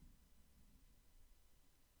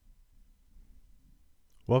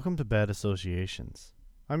Welcome to Bad Associations.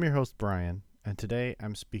 I'm your host, Brian, and today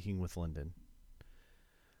I'm speaking with Lyndon.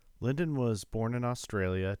 Lyndon was born in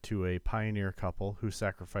Australia to a pioneer couple who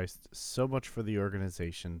sacrificed so much for the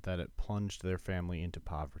organization that it plunged their family into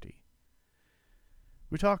poverty.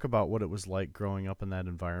 We talk about what it was like growing up in that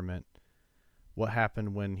environment, what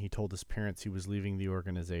happened when he told his parents he was leaving the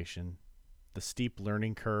organization, the steep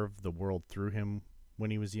learning curve the world threw him when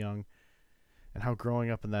he was young, and how growing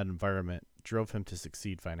up in that environment drove him to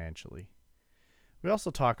succeed financially. We also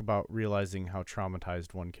talk about realizing how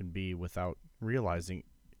traumatized one can be without realizing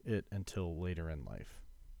it until later in life.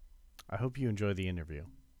 I hope you enjoy the interview.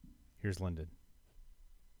 Here's Lyndon.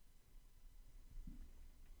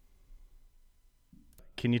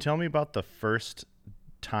 Can you tell me about the first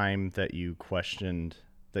time that you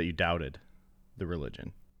doubted the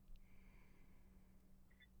religion?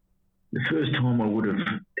 The first time I would have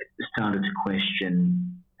started to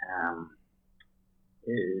question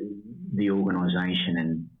the organisation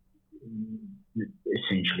and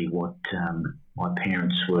essentially what my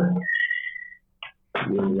parents were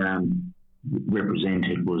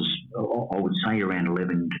represented was, I would say, around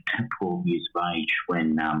 11 to 12 years of age,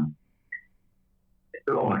 when I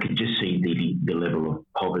could just see the level of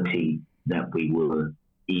poverty that we were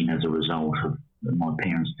in as a result of my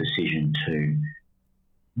parents' decision to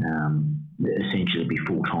essentially be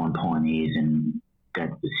full-time pioneers and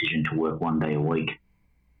Dad's decision to work one day a week.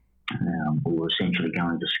 We were essentially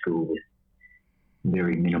going to school with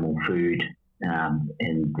very minimal food, and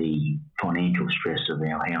the financial stress of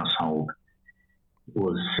our household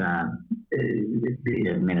was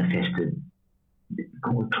it manifested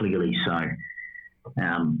quite clearly. So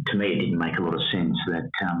to me, it didn't make a lot of sense that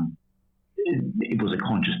it was a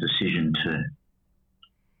conscious decision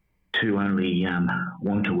to only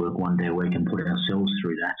want to work one day a week and put ourselves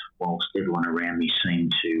through that, whilst everyone around me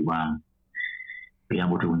seemed to be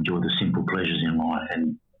able to enjoy the simple pleasures in life.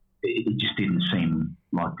 And it just didn't seem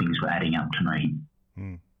like things were adding up to me,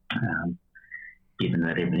 given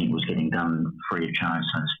that everything was getting done free of charge,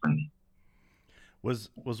 so to speak.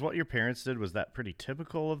 Was what your parents did, was that pretty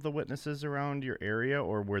typical of the witnesses around your area,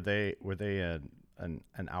 or were they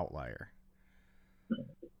an outlier?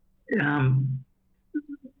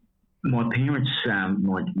 My parents,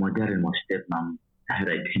 my dad and my stepmom had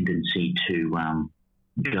a tendency to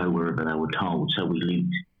go wherever they were told. So we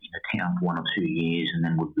lived in a town for 1 or 2 years and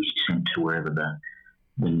then would be sent to wherever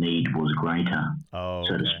the need was greater,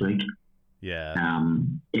 so to speak. Yeah.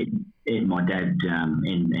 My dad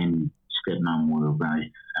and stepmom were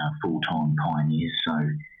both full-time pioneers, so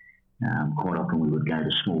quite often we would go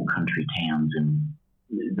to small country towns and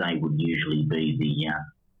they would usually be the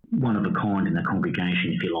one of a kind in the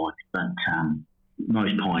congregation, if you like. But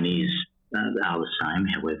most pioneers are the same.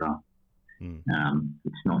 However,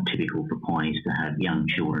 it's not typical for pioneers to have young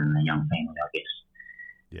children and a young family, I guess,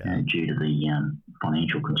 due to the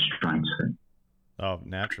financial constraints.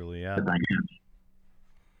 Naturally, yeah. That they have.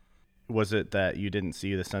 Was it that you didn't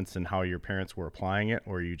see the sense in how your parents were applying it,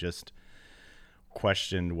 or you just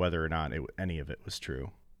questioned whether or not any of it was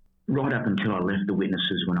true? Right up until I left the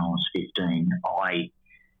witnesses when I was 15,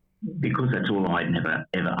 because that's all I'd never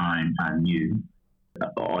ever owned, I knew,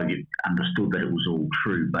 I understood that it was all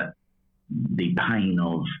true, but the pain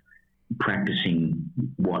of practicing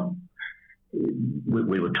what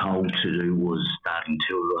we were told to do was starting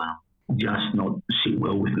to just not sit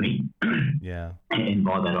well with me. Yeah. And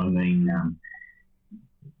by that I mean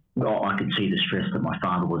I could see the stress that my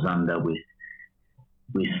father was under with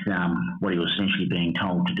what he was essentially being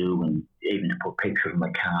told to do, and even to put petrol in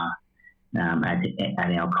the car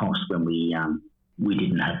at our cost when we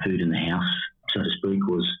didn't have food in the house, so to speak.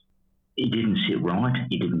 It didn't sit right,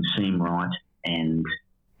 it didn't seem right, and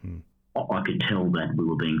I could tell that we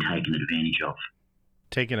were being taken advantage of.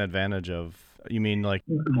 Taken advantage of? You mean like...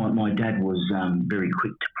 My dad was very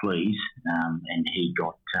quick to please, and he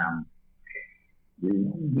got,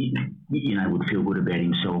 would feel good about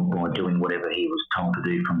himself by doing whatever he was told to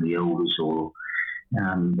do from the elders, or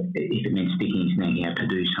if it meant sticking his neck out to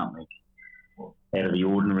do something out of the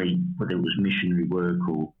ordinary, whether it was missionary work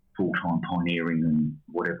or full-time pioneering and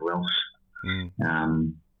whatever else.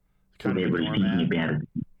 Everybody thinking about it.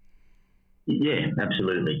 Yeah,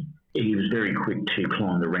 absolutely. He was very quick to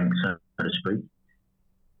climb the ranks, so to speak,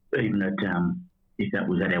 even if that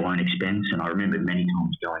was at our own expense. And I remember many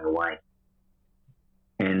times going away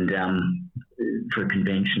and for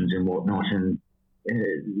conventions and whatnot, and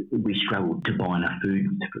we struggled to buy enough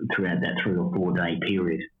food throughout that 3 or 4 day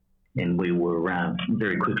period. And we were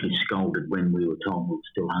very quickly scolded when we were told we were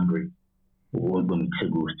still hungry, or when we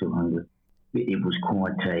said we were still hungry. It was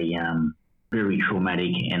quite a very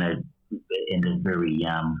traumatic and in the very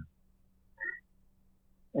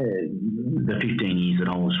the 15 years that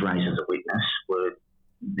I was raised as a witness,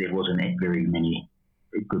 there wasn't very many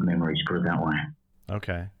good memories, put it that way.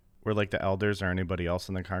 Okay. Were like the elders or anybody else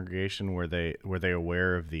in the congregation, were they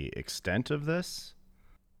aware of the extent of this?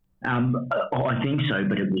 I think so,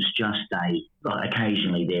 but it was just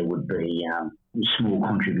occasionally there would be small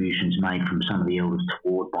contributions made from some of the elders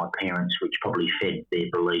toward my parents, which probably fed their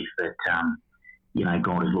belief that,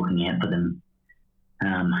 God is looking out for them.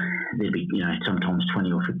 There'd be, sometimes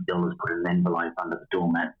 $20 or $50 put in an envelope under the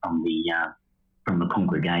doormat from the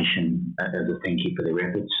congregation as a thank you for their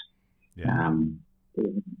efforts. Yeah.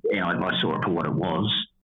 I saw it for what it was.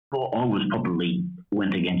 I was probably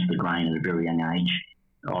went against the grain at a very young age.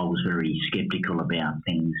 I was very sceptical about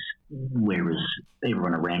things, whereas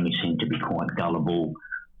everyone around me seemed to be quite gullible,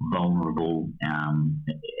 vulnerable,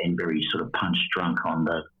 and very sort of punch drunk on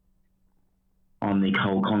the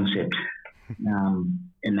whole concept.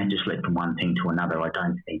 And that just led from one thing to another. I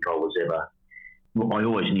don't think I was ever. Well, I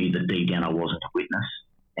always knew that deep down I wasn't a witness,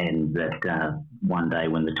 and that one day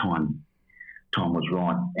when the time was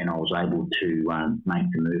right and I was able to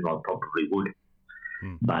make the move, I probably would.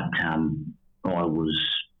 But I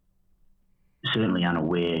was certainly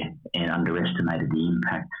unaware and underestimated the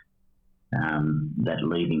impact that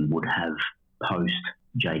leaving would have post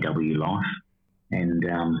JW life. And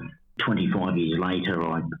 25 years later,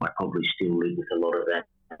 I probably still live with a lot of that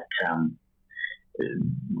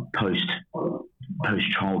post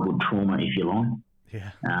childhood trauma, if you like.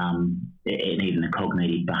 Yeah. And even the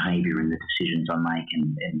cognitive behaviour and the decisions I make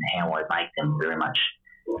and how I make them very much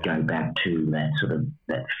go back to that sort of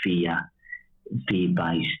that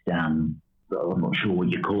fear-based. I'm not sure what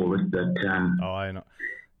you call it, but I know.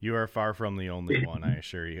 You are far from the only one, I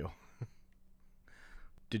assure you.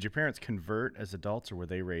 Did your parents convert as adults, or were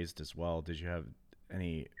they raised as well? Did you have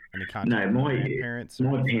any contact with grandparents?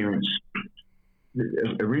 My parents.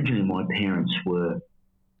 Originally, my parents were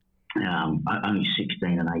only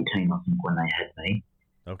 16 and 18, I think, when they had me.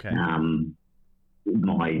 Okay.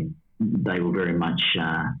 They were very much.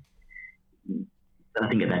 I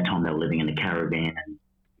think at that time they were living in a caravan and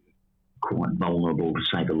quite vulnerable, to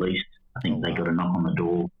say the least. I think they got a knock on the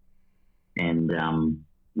door, and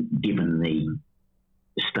given the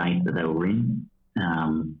state that they were in,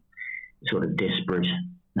 sort of desperate,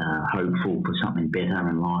 hopeful for something better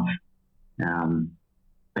in life,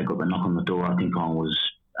 they got the knock on the door. I think I was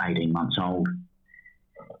 18 months old,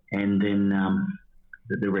 and then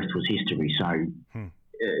the rest was history. So I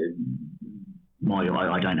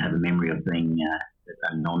don't have a memory of being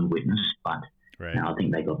a non-witness, but right. I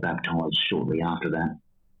think they got baptised shortly after that,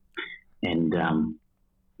 and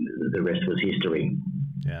the rest was history.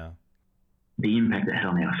 Yeah. The impact it had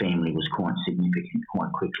on our family was quite significant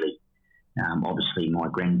quite quickly. Obviously, my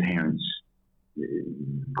grandparents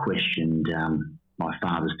questioned my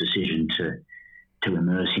father's decision to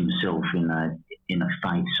immerse himself in a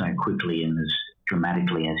faith so quickly and as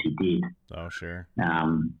dramatically as he did. Oh, sure.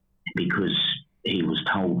 Because he was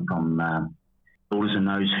told from elders and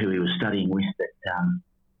those who he was studying with that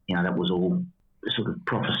that was all sort of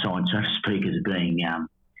prophesied, so to speak, as being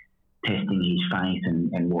testing his faith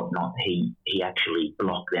and whatnot. He actually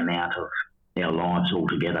blocked them out of our lives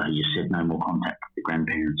altogether. He just said no more contact with the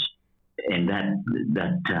grandparents, and that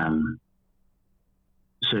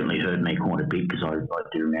certainly hurt me quite a bit, because I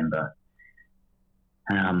do remember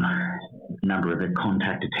a number of the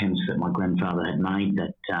contact attempts that my grandfather had made.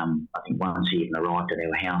 That I think once he even arrived at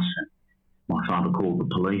our house, and my father called the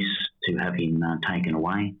police to have him taken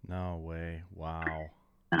away. No way! Wow.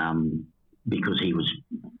 Because he was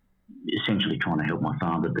essentially trying to help my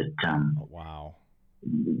father, but wow.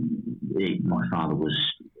 My father was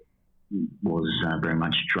very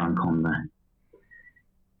much drunk on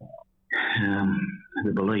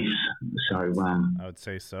the beliefs. So I would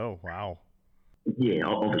say so. Wow. Yeah,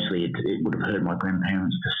 obviously it would have hurt my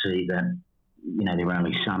grandparents to see that their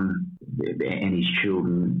only son and his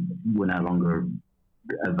children were no longer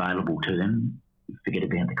available to them. Forget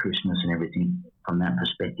about the Christmas and everything from that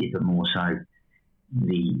perspective, but more so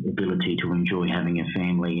the ability to enjoy having a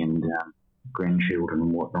family and grandchildren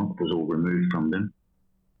and whatnot was all removed from them.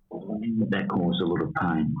 That caused a lot of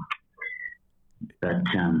pain. But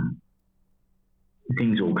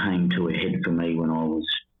things all came to a head for me when I was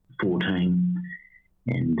 14,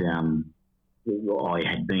 and I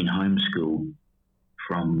had been homeschooled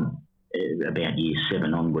from about year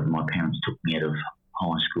 7 onward. My parents took me out of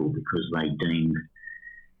high school because they deemed,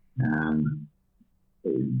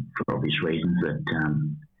 for obvious reasons, that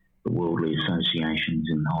the worldly associations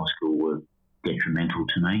in high school were detrimental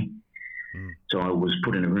to me. So I was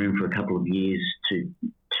put in a room for a couple of years to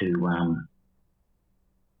to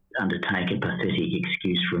undertake a pathetic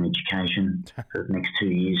excuse for an education for the next 2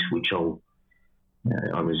 years, which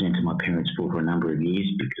I resented my parents for a number of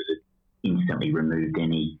years because it instantly removed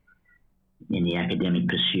any academic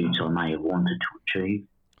pursuits I may have wanted to achieve.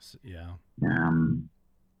 Yeah.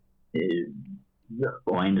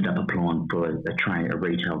 I ended up applying for a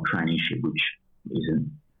retail traineeship, which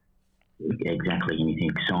isn't exactly anything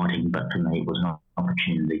exciting, but for me it was an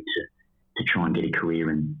opportunity to try and get a career,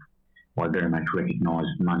 and I very much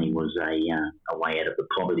recognised money was a way out of the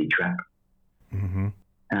poverty trap. Mm-hmm.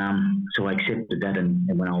 So I accepted that, and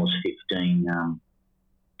when I was 15, I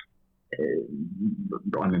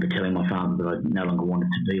remember telling my father that I no longer wanted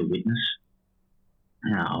to be a witness.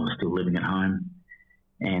 I was still living at home,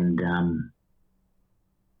 and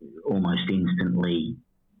almost instantly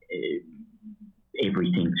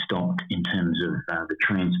everything stopped in terms of the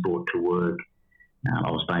transport to work.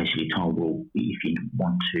 I was basically told, well, if you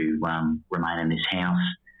want to remain in this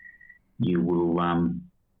house, you will,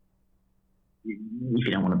 if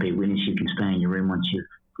you don't want to be a witness, you can stay in your room once you've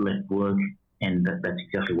left work. And that's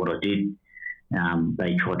exactly what I did.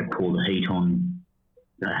 They tried to pour the heat on.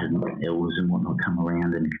 They had elders and whatnot come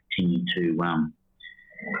around and continue to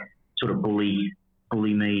sort of bully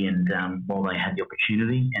me, and while they had the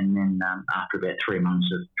opportunity. And then after about 3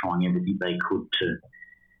 months of trying everything they could to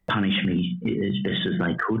punish me as best as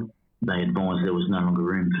they could, they advised there was no longer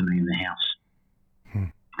room for me in the house.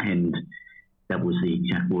 And that was the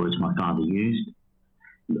exact words my father used,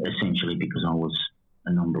 essentially because I was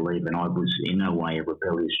a non-believer, and I was in no way a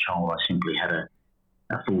rebellious child. I simply had a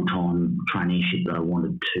full-time traineeship that I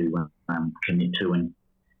wanted to commit to, and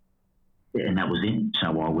that was it. So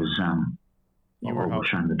I was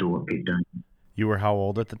shown the door at 15. You were how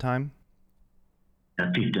old at the time?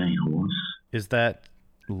 At 15 I was. Is that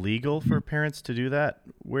legal for parents to do that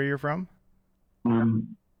where you're from? I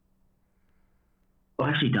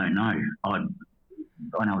actually don't know. I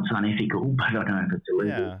know it's unethical, but I don't know if it's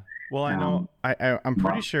illegal. Yeah. Well, I know. I'm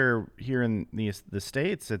pretty sure here in the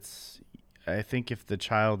States, I think if the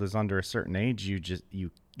child is under a certain age,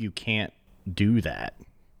 you can't do that.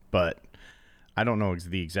 But I don't know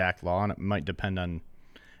the exact law, and it might depend on.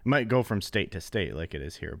 It might go from state to state like it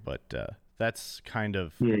is here, but that's kind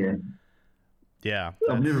of yeah.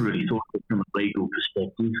 I've never really thought of it from a legal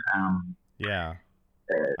perspective. Yeah.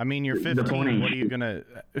 I mean, you're 15. What are you gonna?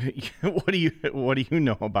 What do you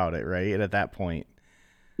know about it, right? At that point.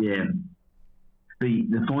 Yeah,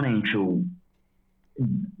 the financial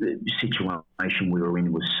situation we were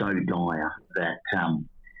in was so dire that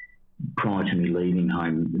prior to me leaving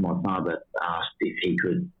home, my father asked if he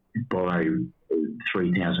could borrow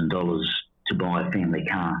 $3,000 to buy a family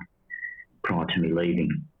car prior to me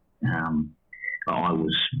leaving. I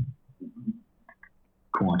was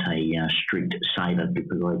quite a strict saver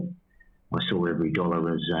because I saw every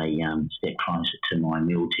dollar as a step closer to my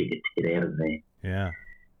meal ticket to get out of there. Yeah.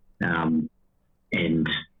 And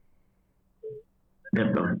that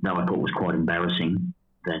I thought was quite embarrassing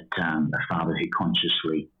that a father who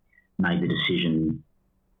consciously made the decision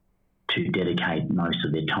to dedicate most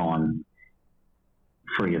of their time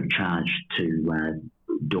free of charge to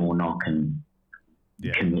door knock and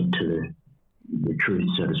commit to the truth,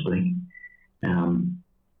 so to speak,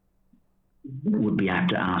 would be able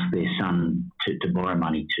to ask their son to borrow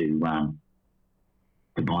money to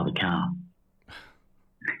buy the car.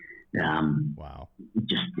 Wow.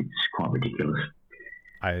 It's quite ridiculous.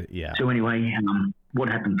 Yeah. So anyway, what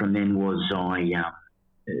happened from then was I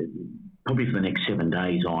probably for the next 7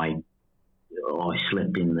 days I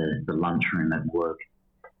slept in the lunchroom at work.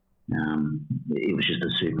 It was just a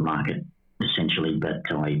supermarket essentially, but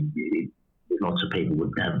lots of people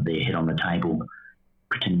would have their head on the table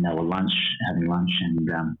pretending they were having lunch, and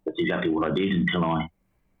that's exactly what I did until I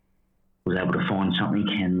was able to find something.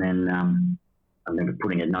 And then I remember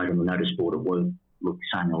putting a note on the notice board at work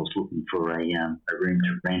saying I was looking for a room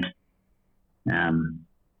to rent.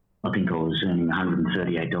 I think I was earning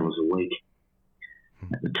 $138 a week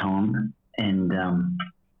at the time, and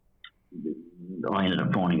I ended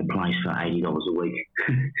up finding a place for $80 a week.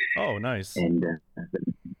 Oh, nice. And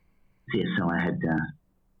so I had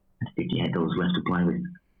 $58 left to play with.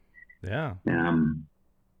 Yeah.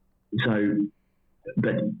 So,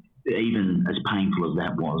 but even as painful as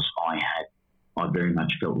that was, I very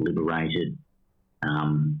much felt liberated.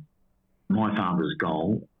 My father's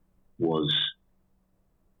goal was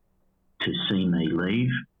to see me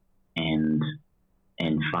leave and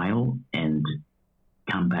fail and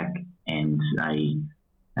come back and say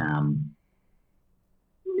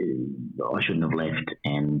I shouldn't have left,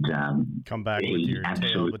 and come back with your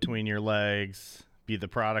tail between your legs, be the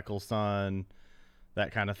prodigal son,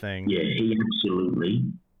 that kind of thing. Yeah, he absolutely,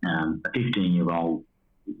 a 15-year-old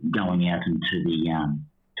going out into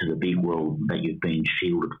the big world that you've been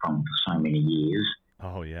shielded from for so many years.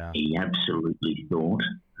 Oh yeah. He absolutely thought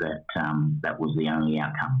that that was the only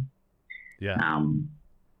outcome. Yeah.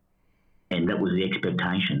 And that was the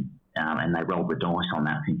expectation. And they rolled the dice on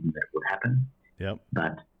that, thinking that it would happen. Yep.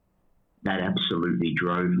 But that absolutely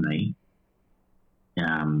drove me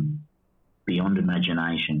beyond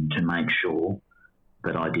imagination to make sure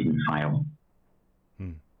that I didn't fail.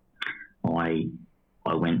 I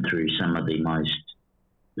went through some of the most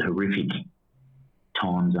horrific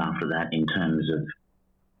times after that in terms of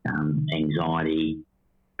anxiety,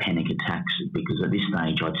 panic attacks, because at this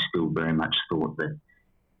stage I'd still very much thought that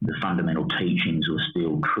the fundamental teachings were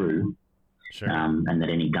still true, Sure. And that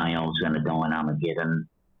any day I was going to die in Armageddon.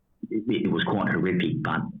 It was quite horrific,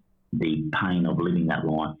 but the pain of living that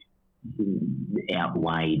life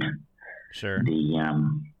outweighed Sure.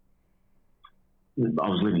 I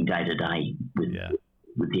was living day to day with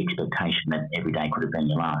the expectation that every day could have been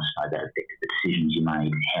your last. So that affected the decisions you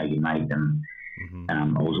made, how you made them.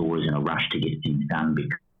 Mm-hmm. I was always in a rush to get things done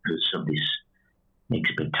because of this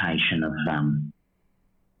expectation of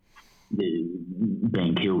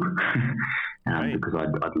being killed Right. because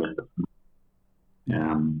I'd left it.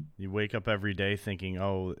 You wake up every day thinking,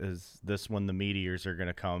 oh, is this when the meteors are going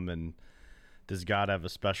to come, and does God have a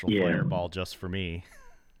special fireball just for me?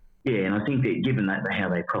 Yeah, and I think that given that how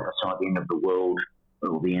they prophesied the end of the world,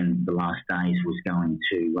 or the end of the last days was going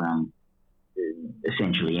to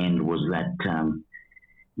essentially end, was that,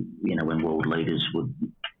 when world leaders would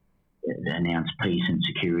announce peace and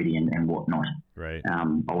security and whatnot. Right.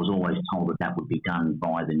 I was always told that that would be done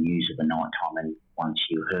by the news of the night time, and once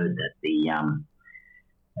you heard that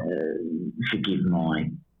forgive my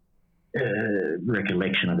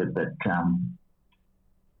recollection of it, but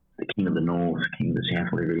the King of the North, King of the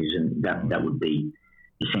South, whatever it is, and that would be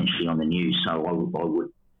essentially on the news. So I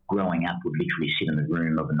would, growing up, would literally sit in the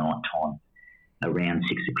room of a night time around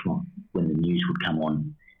 6 o'clock when the news would come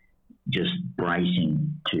on, just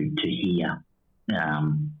bracing to hear,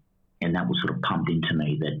 and that was sort of pumped into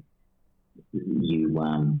me that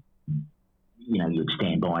you'd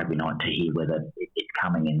stand by every night to hear whether it's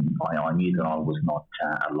coming, and I knew that I was not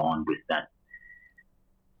aligned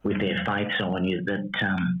with their faith, so I knew that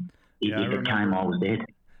if it came, I was dead.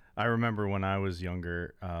 I remember when I was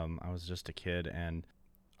younger, I was just a kid, and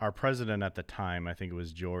our president at the time, I think it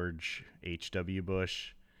was George H.W.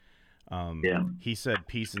 Bush, he said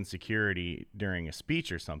peace and security during a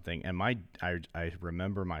speech or something, and I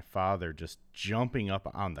remember my father just jumping up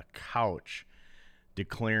on the couch,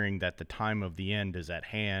 declaring that the time of the end is at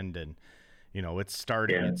hand, and it's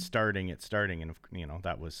starting, it's starting, and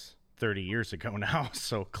that was 30 years ago now,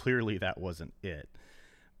 so clearly that wasn't it.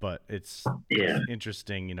 But it's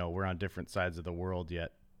interesting, we're on different sides of the world,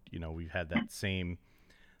 yet we've had that same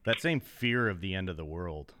fear of the end of the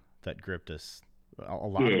world that gripped us, a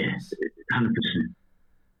lot of us. 100%.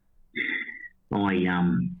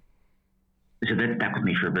 So that stuck with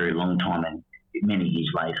me for a very long time, and many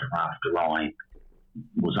years later, after I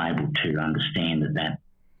was able to understand that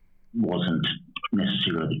wasn't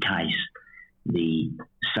necessarily the case, the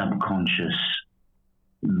subconscious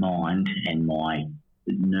mind and my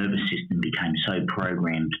nervous system became so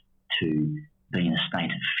programmed to be in a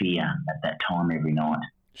state of fear at that time every night,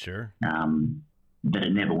 sure, that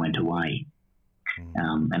it never went away.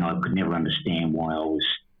 And I could never understand why I was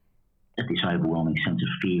at this overwhelming sense of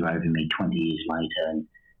fear over me 20 years later, and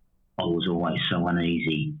I was always so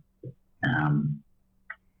uneasy. And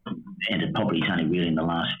it probably is only really in the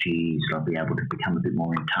last few years I'll be able to become a bit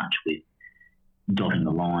more in touch with dotting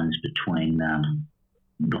the lines between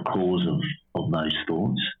the cause of those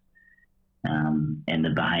thoughts and the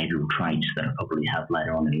behavioural traits that I probably have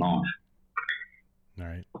later on in life. All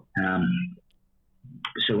right.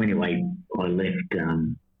 So anyway, I left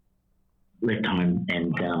home,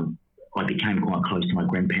 and I became quite close to my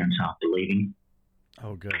grandparents after leaving.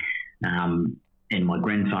 Oh, good. And my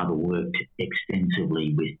grandfather worked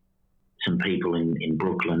extensively with some people in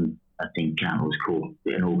Brooklyn. I think it was called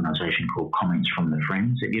an organisation called Comments from the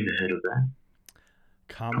Friends. Have you ever heard of that?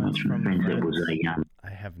 Comments from the Friends? That was I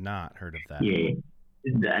have not heard of that. Yeah.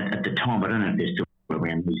 At the time, I don't know if they're still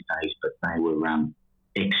around these days, but they were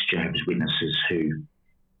ex-Jehovah's Witnesses who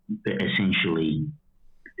essentially,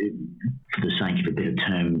 for the sake of a better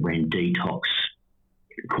term, ran detox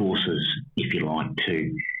courses, if you like,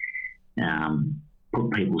 to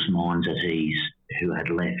put people's minds at ease who had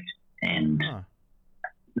left, and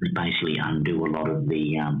basically undo a lot of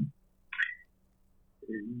the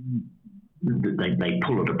they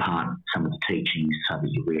pull it apart, some of the teachings, so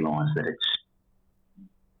that you realise that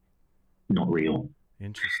not real.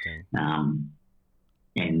 Interesting.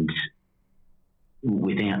 And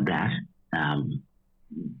without that,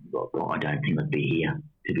 I don't think I'd be here.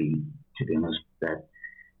 To be honest, that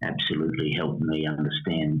absolutely helped me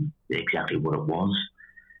understand exactly what it was.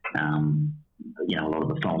 A lot of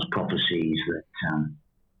the false prophecies that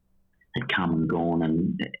had come and gone,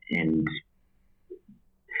 and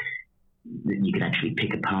you could actually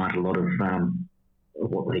pick apart a lot of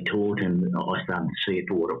what they taught, and I started to see it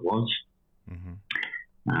for what it was.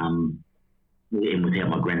 And without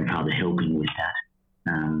my grandfather helping with that,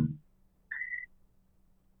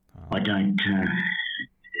 I don't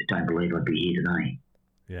believe I'd be here today.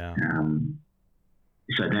 Yeah.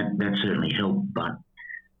 So that certainly helped, but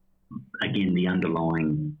again, the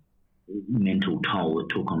underlying mental toll it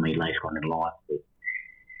took on me later on in life.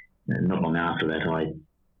 Not long after that, I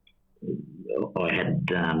had,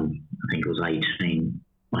 I think it was 18,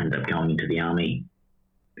 I ended up going into the army,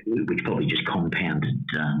 which probably just compounded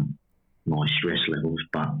my stress levels,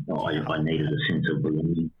 but I needed a sense of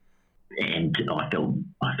belonging, and I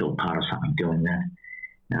felt part of something doing that.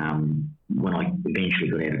 When I eventually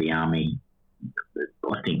got out of the army,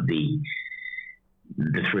 I think the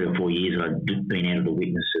 3 or 4 years that I'd been out of the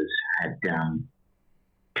witnesses had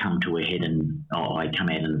come to a head, and I come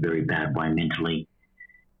out in a very bad way mentally.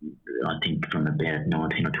 I think from about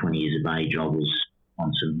 19 or 20 years of age, I was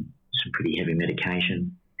on some pretty heavy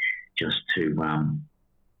medication just to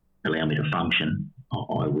allow me to function.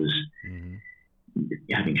 I was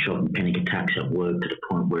having shock and panic attacks at work to the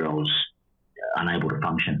point where I was unable to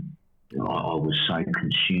function. I was so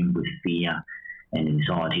consumed with fear and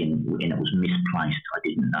anxiety, and it was misplaced. I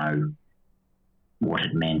didn't know what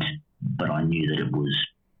it meant, but I knew that it was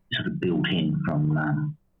sort of built in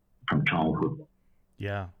from childhood.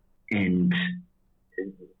 Yeah. And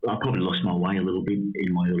I probably lost my way a little bit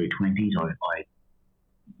in my early 20s. I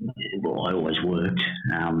always worked,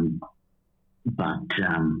 but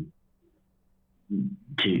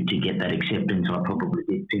to get that acceptance, I probably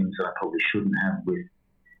did things that I probably shouldn't have with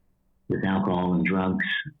alcohol and drugs.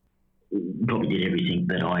 Probably did everything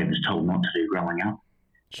that I was told not to do growing up.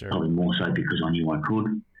 Sure. Probably more so because I knew I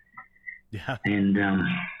could. Yeah. And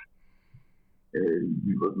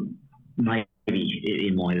maybe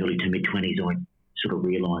in my early to mid-20s, I sort of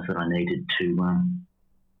realised that I needed to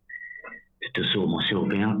sort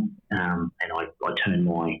myself out, and I turned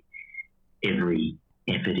my every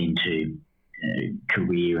effort into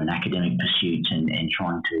career and academic pursuits and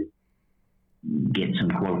trying to get some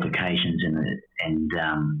qualifications and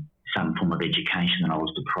some form of education that I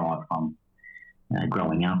was deprived from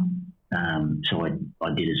growing up. So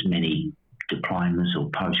I did as many diplomas or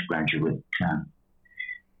postgraduate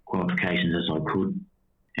qualifications as I could,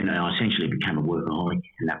 and I essentially became a workaholic,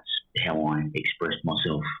 and that's how I expressed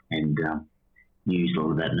myself and used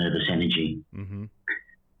all of that nervous energy. Mm-hmm.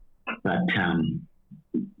 But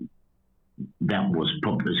that was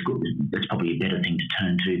probably that's probably a better thing to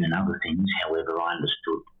turn to than other things. However, I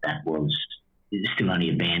understood that was still only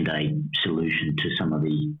a band-aid solution to some of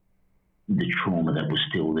the trauma that was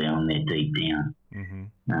still down there deep down. Mm-hmm.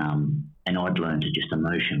 And I'd learned to just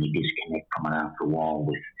emotionally disconnect from it after a while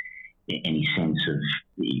with any sense of,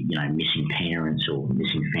 missing parents or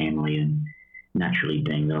missing family. And naturally,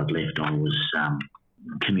 being that I'd left, I was,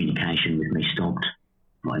 communication with me stopped.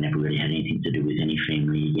 I never really had anything to do with any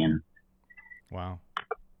family again. Wow.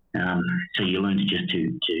 So you learn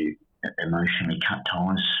to emotionally cut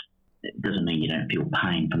ties. It doesn't mean you don't feel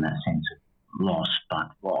pain from that sense of loss,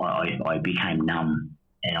 but I became numb,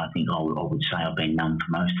 and I think I would say I've been numb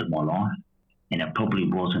for most of my life. And it probably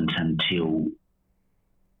wasn't until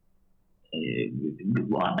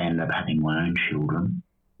I ended up having my own children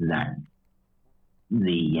that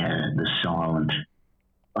the silent,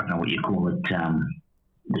 I don't know what you call it,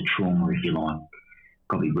 the trauma, if you like,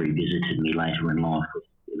 probably revisited me later in life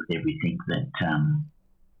with everything that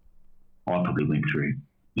I probably went through.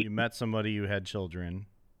 You met somebody who had children.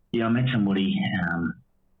 Yeah, I met somebody.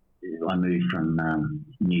 I moved from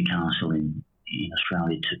Newcastle in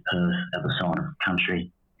Australia to Perth, other side of the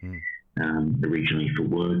country, originally for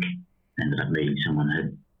work. Ended up meeting someone who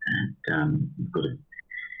had got a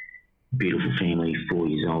beautiful family, 4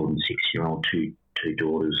 years old and 6-year-old, two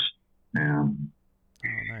daughters. Oh,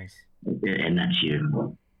 nice. And that's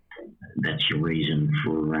your reason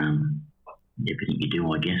for everything you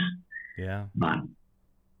do, I guess. Yeah. But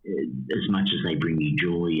as much as they bring you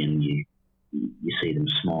joy and you see them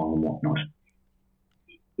smile and whatnot,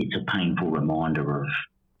 it's a painful reminder of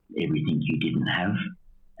everything you didn't have.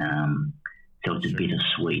 So it's a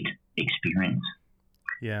bittersweet experience.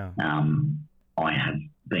 Yeah. I have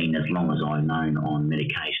been, as long as I've known, on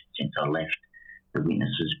medication since I left. the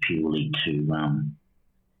witnesses purely to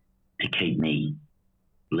keep me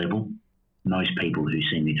level. Most people who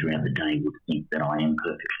see me throughout the day would think that I am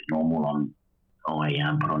perfectly normal. I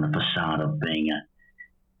put on a facade of being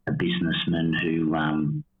a businessman who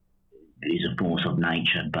is a force of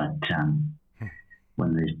nature, but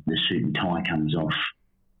when the suit and tie comes off,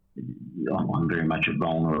 I'm very much a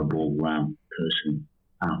vulnerable person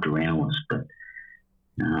after hours. But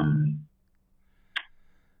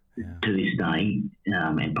to this day,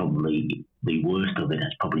 and probably the worst of it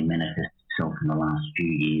has probably manifested itself in the last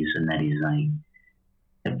few years, and that is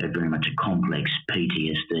a very much a complex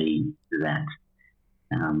PTSD that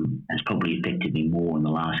has probably affected me more in the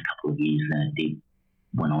last couple of years than it did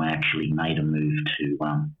when I actually made a move to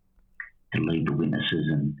leave the witnesses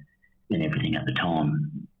and everything at the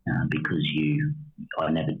time, because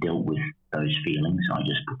I never dealt with those feelings. I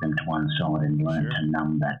just put them to one side and learned to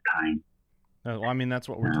numb that pain. Well, I mean, that's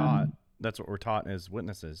what we're taught. That's what we're taught as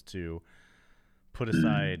witnesses, to put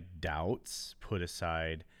aside doubts, put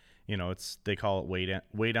aside, they call it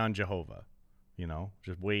wait on Jehovah,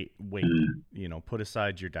 just wait, put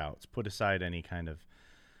aside your doubts, put aside any kind of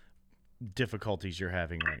difficulties you're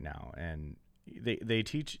having right now. And they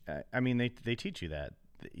teach, they teach you that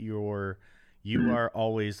you are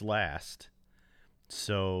always last.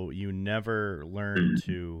 So you never learn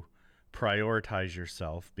to prioritize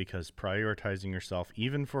yourself, because prioritizing yourself,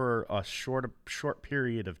 even for a short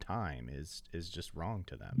period of time, is just wrong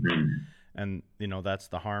to them. And that's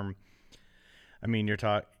the harm. I mean, you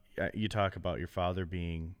talk about your father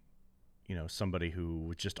being somebody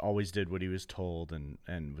who just always did what he was told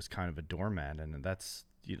and was kind of a doormat, and that's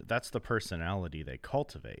the personality they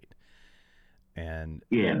cultivate, and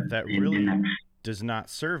that really does not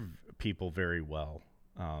serve people very well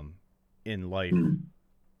in life.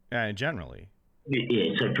 Generally.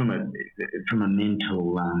 Yeah, so from a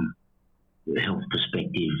mental health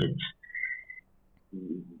perspective, it's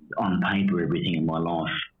on paper everything in my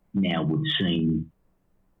life now would seem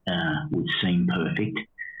perfect,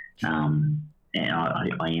 and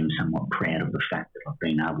I am somewhat proud of the fact that I've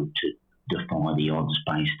been able to defy the odds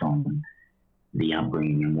based on the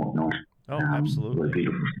upbringing and whatnot. Oh, absolutely. We're a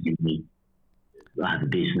beautiful family. I have a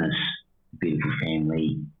business, beautiful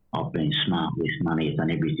family. I've been smart with money. I've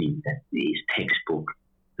done everything that is textbook,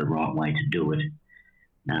 the right way to do it.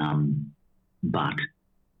 But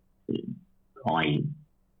I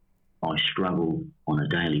struggle on a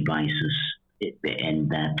daily basis, and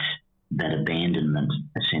that abandonment,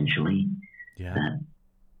 essentially, that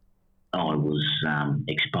I was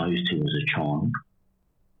exposed to as a child,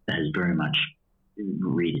 has very much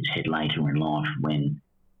reared its head later in life when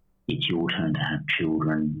it's your turn to have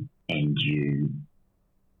children and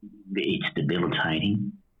it's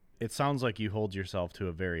debilitating. It sounds like you hold yourself to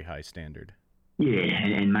a very high standard. Yeah,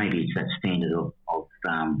 and maybe it's that standard of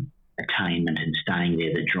attainment and staying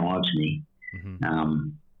there that drives me.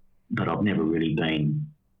 But I've never really been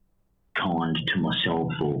kind to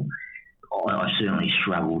myself, or I certainly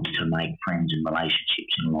struggled to make friends and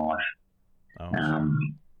relationships in life.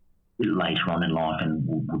 Later on in life, and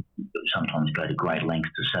will sometimes go to great lengths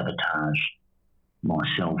to sabotage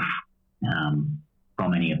myself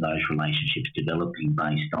from any of those relationships developing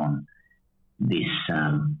based on this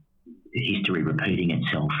history repeating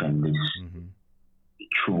itself and this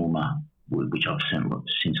trauma, which I've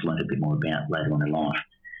since learned a bit more about later on in life.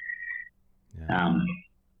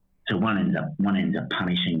 So one ends up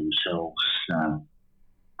punishing themselves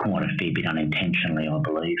quite a fair bit unintentionally, I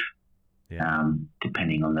believe,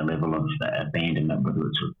 depending on the level of abandonment, whether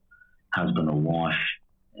it's a husband or wife,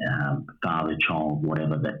 father, child,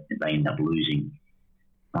 whatever, that they end up losing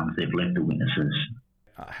once they've left the witnesses.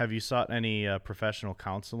 Have you sought any professional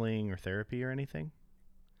counseling or therapy or anything?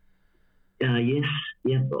 Yes,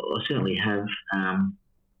 I certainly have.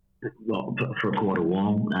 For quite a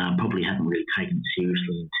while. Probably haven't really taken it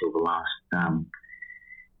seriously until the last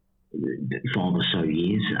 5 or so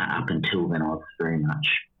years. Up until then, I've very much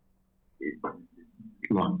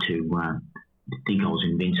liked to think I was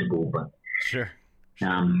invincible, but sure.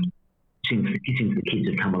 Since the kids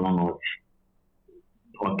have come along,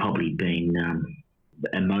 I've probably been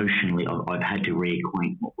emotionally. I've had to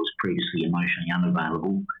reacquaint what was previously emotionally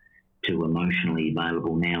unavailable to emotionally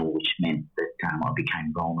available now, which meant that I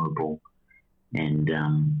became vulnerable, and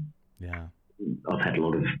I've had a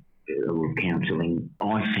lot of counselling.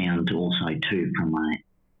 I found also too,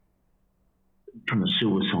 from a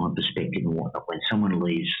suicide perspective and whatnot, when someone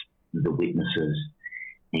leaves the witnesses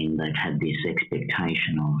and they've had this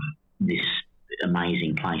expectation of this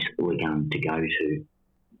amazing place that we're going to go to,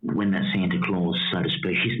 when that Santa Claus, so to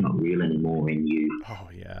speak, is not real anymore, and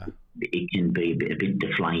it can be a bit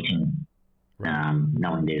deflating. Right.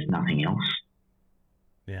 knowing there's nothing else.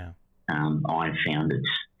 Yeah. I've found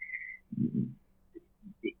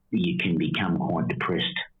you can become quite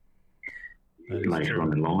depressed That is later true.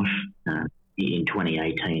 on in life. In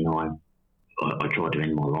 2018, I tried to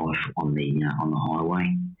end my life on the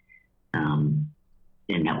highway, and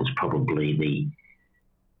that was probably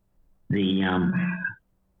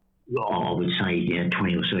I would say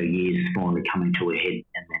 20 or so years finally coming to a head,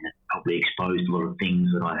 and then it probably exposed a lot of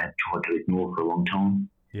things that I had tried to ignore for a long time.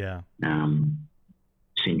 Yeah.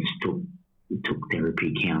 Since took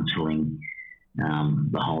therapy, counselling,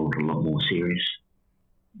 the whole a lot more serious.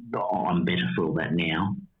 I'm better for all that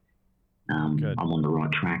now. Good. I'm on the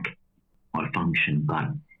right track. I function,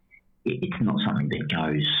 but it's not something that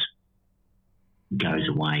goes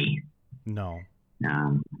away. No.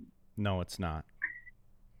 No, it's not.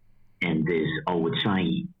 And I would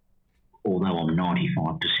say, although I'm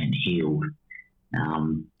 95% healed,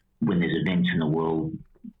 when there's events in the world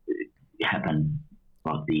happen,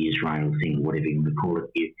 like the Israel thing, whatever you want to call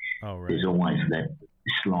it, there's always that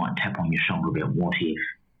slight tap on your shoulder about what if.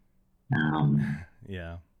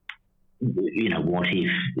 Yeah. What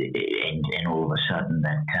if, and all of a sudden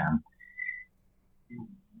that,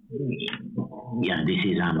 this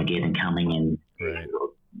is Armageddon coming, and right.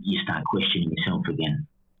 You start questioning yourself again.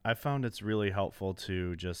 I found it's really helpful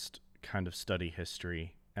to just kind of study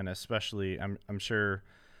history, and especially, I'm sure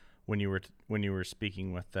when you were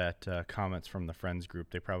speaking with that comments from the friends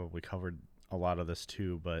group, they probably covered a lot of this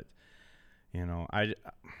too. But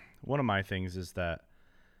one of my things is that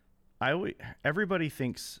everybody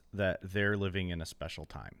thinks that they're living in a special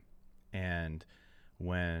time, and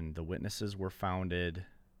when the Witnesses were founded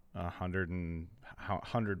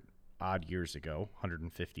 100 odd years ago,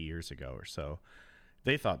 150 years ago or so,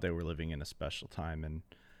 they thought they were living in a special time. And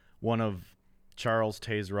one of Charles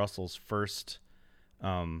Taze Russell's first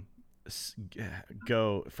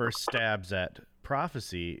stabs at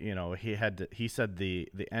prophecy, he said the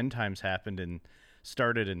end times happened and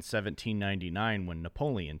started in 1799 when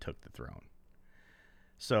Napoleon took the throne.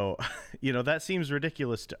 So, that seems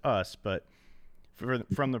ridiculous to us, but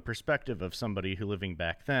from the perspective of somebody who living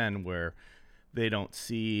back then, where they don't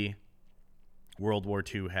see World War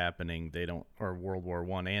II happening, or World War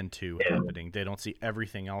I and II happening, they don't see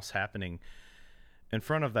everything else happening in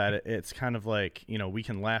front of that. It's kind of like, we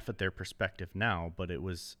can laugh at their perspective now, but it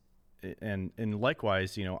was, and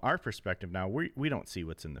likewise, our perspective now, we don't see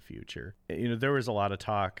what's in the future. There was a lot of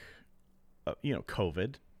talk,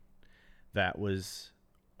 COVID, that was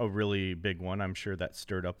a really big one. I'm sure that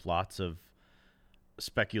stirred up lots of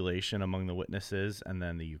speculation among the Witnesses, and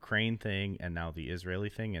then the Ukraine thing, and now the Israeli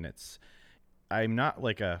thing. And I'm not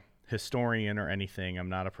like a historian or anything. I'm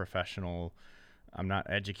not a professional. I'm not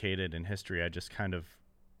educated in history. I just kind of,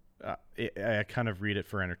 I kind of read it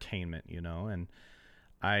for entertainment, and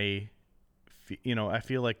I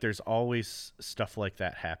feel like there's always stuff like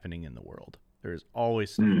that happening in the world. There's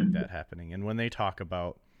always stuff like that happening. And when they talk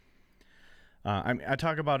about, I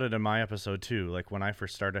talk about it in my episode too. Like when I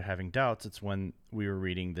first started having doubts, it's when we were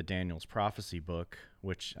reading the Daniel's Prophecy book,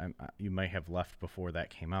 which you may have left before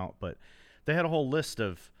that came out, but they had a whole list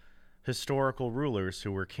of historical rulers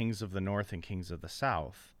who were kings of the north and kings of the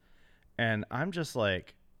south. And I'm just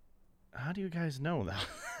like, how do you guys know that?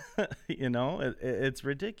 It's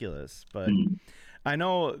ridiculous. But I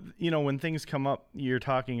know, when things come up, you're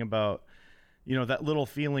talking about, that little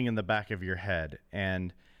feeling in the back of your head.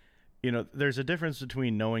 And, there's a difference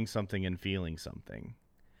between knowing something and feeling something.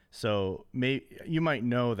 So you might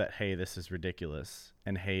know that, hey, this is ridiculous,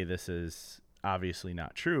 and hey, this is obviously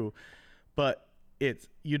not true, but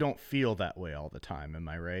you don't feel that way all the time. Am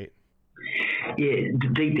I right? Yeah,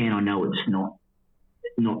 deep down, I know it's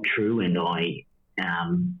not true, and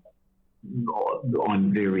I'm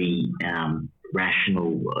very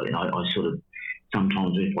rational. I sort of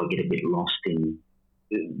sometimes, if I get a bit lost in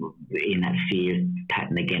that fear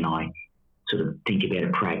pattern again, I sort of think about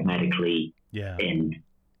it pragmatically, and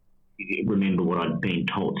remember what I'd been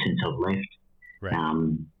taught since I've left. Right.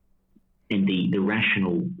 And the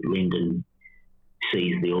rational Lyndon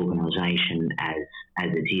sees the organisation as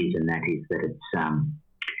it is, and that is that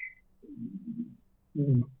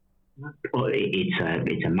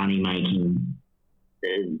it's a money making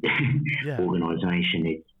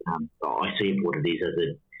organisation. I see it what it is as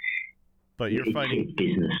a. But you're fighting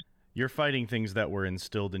business. You're fighting things that were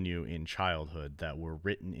instilled in you in childhood, that were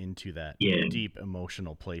written into that deep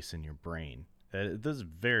emotional place in your brain. That is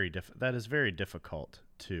very difficult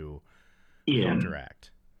to counteract.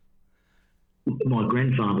 My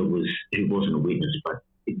grandfather who wasn't a witness, but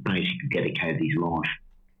basically dedicated his life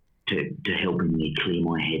to helping me clear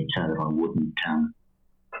my head so that I wouldn't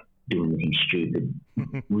do anything stupid,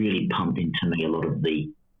 really pumped into me a lot of the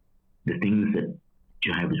things that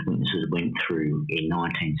Jehovah's Witnesses went through in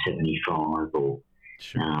 1975, or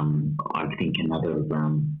Sure. I think another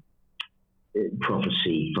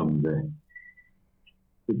prophecy from the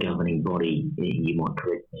governing body. You might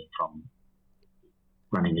correct me if I'm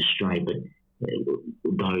running astray, but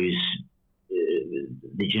those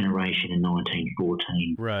the generation in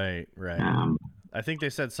 1914. Right. I think they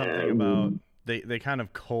said something about they kind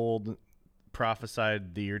of cold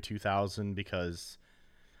prophesied the year 2000 because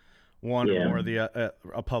one or more of the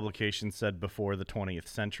a publication said before the 20th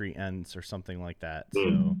century ends or something like that.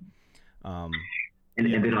 So, and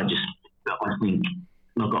then I think,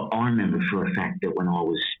 like I remember for a fact that when I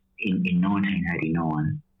was in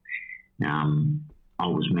 1989, I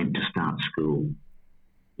was meant to start school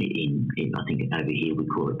in I think over here we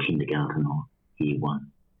call it kindergarten or year one.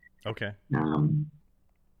 Okay.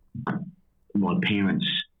 My parents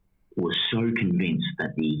were so convinced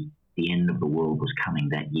that the end of the world was coming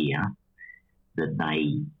that year that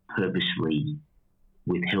they purposely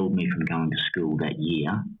withheld me from going to school that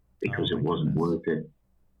year because it wasn't worth it,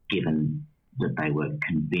 given that they were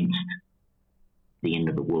convinced the end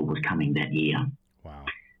of the world was coming that year. Wow.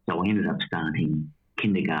 So I ended up starting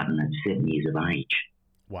kindergarten at 7 years of age.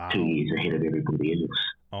 Wow. 2 years ahead of everybody else.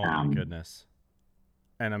 Oh my goodness.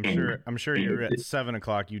 And I'm sure you're at 7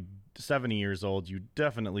 o'clock. You 70 years old. You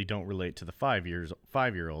definitely don't relate to the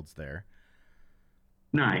 5-year-olds there.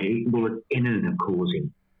 No, well, it ended up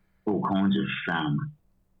causing all kinds of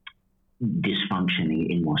dysfunction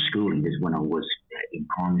in my schooling. Because when I was in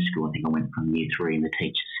primary school, I think I went from year 3, and the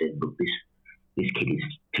teacher said, "Look, this kid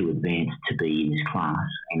is too advanced to be in this class."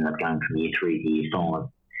 I ended up going from year 3 to year 5,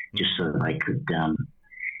 just so they could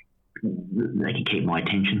keep my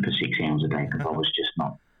attention for 6 hours a day, because I was just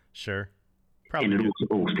not. Sure. Probably. And it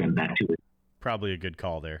all stemmed back to it. Probably a good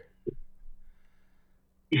call there.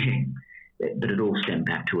 Yeah. But it all stemmed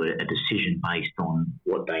back to a decision based on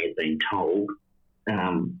what they had been told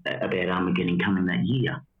about Armageddon coming that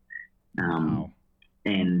year. Wow.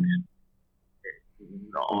 And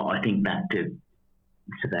I think back to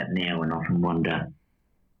that now and often wonder,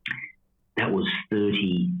 that was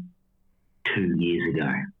 32 years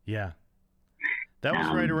ago. Yeah. That was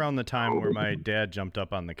right around the time where my dad jumped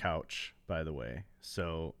up on the couch, by the way.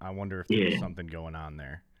 So I wonder if there's something going on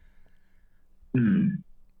there. And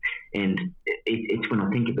it's when I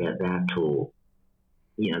think about that, or,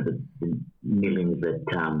 you know, the millions that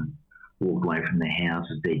walked away from their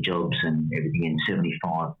houses, their jobs and everything in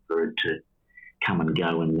 75 for it to come and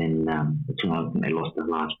go, and then they lost a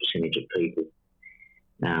large percentage of people.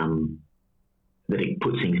 But it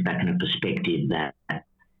puts things back in a perspective that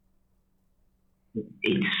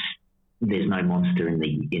there's no monster in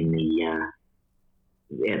the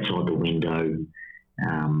outside the window,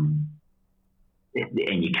 and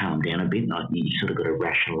you calm down a bit. Like, you sort of got to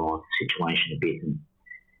rationalise the situation a bit,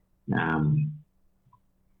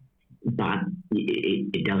 but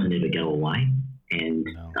it doesn't ever go away. And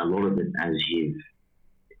a lot of it, as you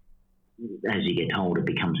get older,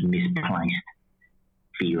 becomes misplaced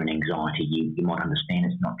fear and anxiety. You might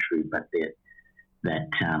understand it's not true, but that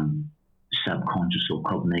subconscious or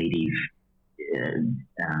cognitive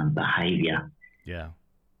behaviour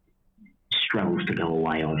struggles to go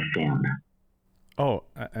away, I've found. Oh,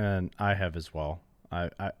 and I have as well.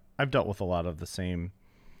 I've dealt with a lot of the same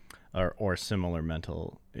or similar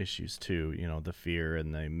mental issues too. You know, the fear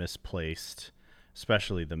and the misplaced,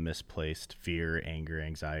 especially the misplaced fear, anger,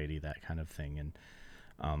 anxiety, that kind of thing. And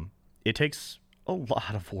it takes a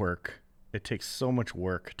lot of work. It takes so much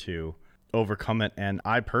work to overcome it. And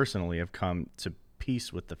I personally have come to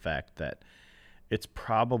peace with the fact that it's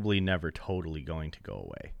probably never totally going to go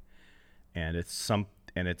away. And it's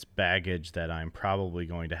baggage that I'm probably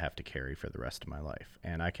going to have to carry for the rest of my life.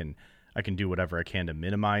 And I can do whatever I can to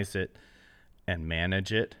minimize it and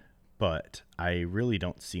manage it, but I really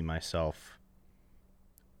don't see myself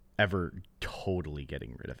ever totally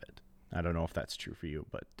getting rid of it. I don't know if that's true for you,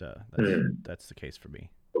 but that's the case for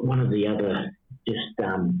me. One of the other just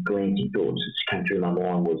glancing thoughts that's come through my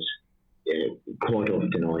mind was quite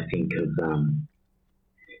often I think of,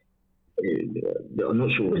 I'm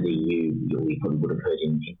not sure whether you probably would have heard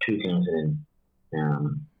in 2000, I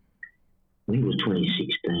think it was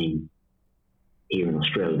 2016, here in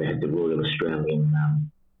Australia, they had the Royal Australian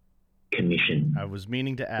Commission. I was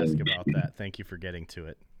meaning to ask about that. Thank you for getting to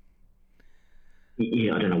it.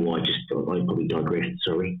 Yeah, I don't know why. I probably digressed.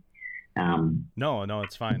 Sorry. No,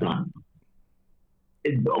 it's fine. But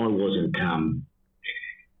I wasn't. I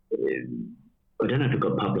don't know if it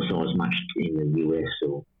got publicised much in the US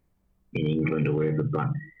or in England or wherever,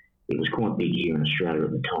 but it was quite big here in Australia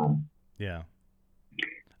at the time. Yeah.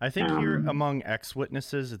 I think here among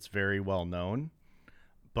ex-witnesses, it's very well known,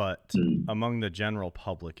 but among the general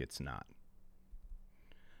public, it's not.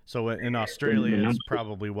 So in Australia, it's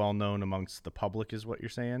probably well known amongst the public, is what you're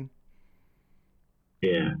saying?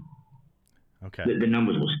 Yeah. Okay. The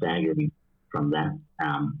numbers were staggering from that.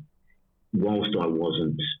 Whilst I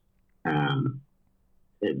wasn't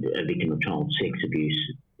a victim of child sex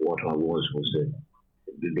abuse, what I was a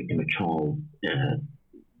victim of child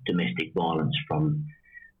domestic violence from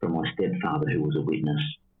my stepfather, who was a witness.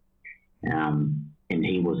 And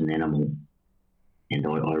he was an animal. And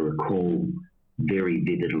I recall very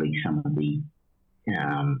vividly some of the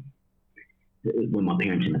when my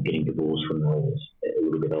parents ended up getting divorced when I was a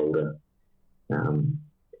little bit older, and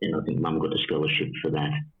I think Mum got a scholarship for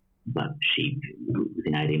that, but she,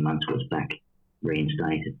 within 18 months, was back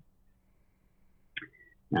reinstated.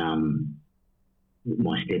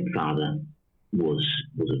 My stepfather was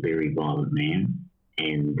a very violent man,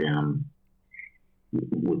 and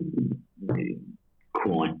would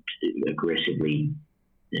quite aggressively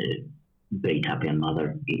beat up our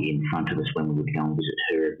mother in front of us when we would go and visit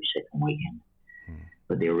her every second weekend.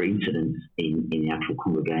 But there were incidents in the actual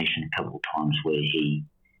congregation a couple of times where he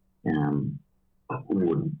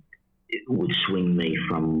would swing me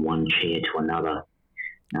from one chair to another.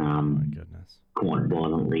 Oh my goodness. Quite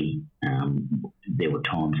violently. There were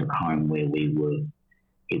times at home where he would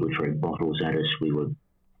throw bottles at us. We were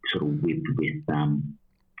sort of whipped with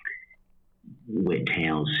wet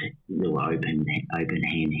towels. There were open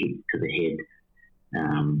hand hits to the head.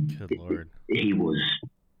 Good Lord. He was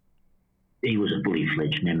a fully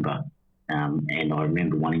fledged member. And I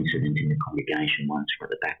remember one incident in the congregation once from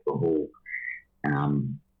the back of the hall.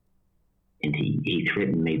 And he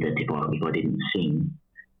threatened me that if I didn't sing,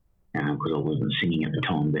 because I wasn't singing at the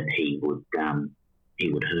time, that he would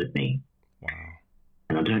hurt me. Wow.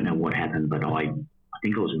 And I don't know what happened, but I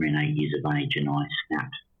think I was around 8 years of age, and I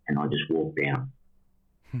snapped and I just walked out.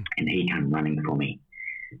 And he came running for me.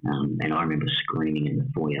 And I remember screaming in the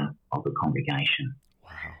foyer of the congregation.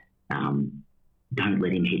 Wow. Don't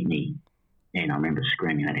let him hit me. And I remember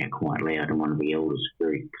screaming that out quite loud, and one of the elders,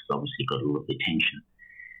 because obviously got a lot of attention,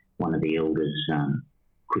 one of the elders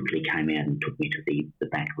quickly came out and took me to the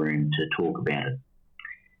back room to talk about it.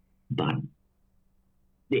 But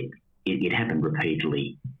it happened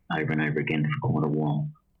repeatedly over and over again for quite a while.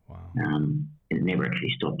 Wow. It never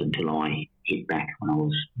actually stopped until I hit back when I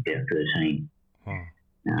was about 13. Huh.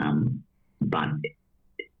 But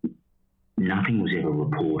nothing was ever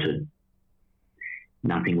reported.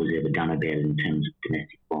 Nothing was ever done about it in terms of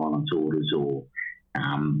domestic violence orders, or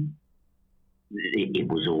it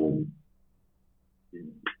was all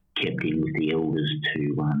kept in with the elders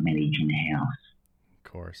to manage in-house.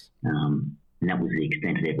 Of course. And that was the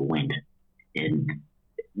extent it ever went. And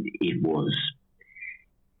it was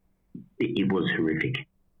horrific.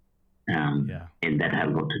 Yeah. And that had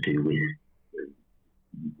a lot to do with,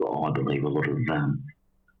 I believe, a lot of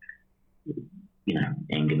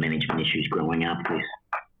anger management issues growing up, with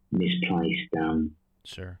misplaced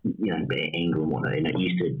sure. Anger and whatnot. And it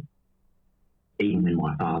used to, even when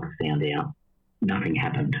my father found out, nothing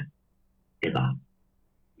happened ever.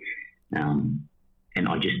 And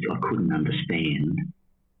I couldn't understand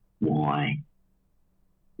why,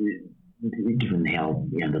 given how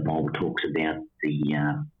the Bible talks about the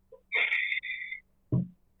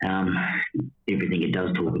everything it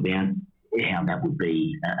does talk about, how that would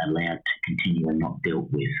be allowed to continue and not dealt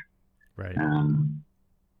with. Right.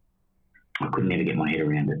 I could never get my head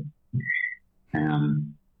around it.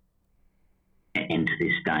 And to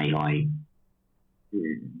this day, I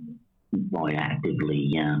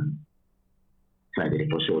actively say that if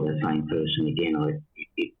I saw that same person again,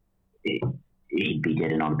 he'd be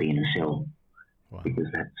dead and I'd be in a cell. Wow. Because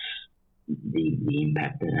that's the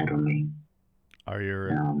impact that had on me.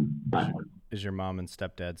 Is your mom and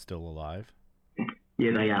stepdad still alive?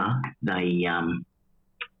 Yeah, they are. They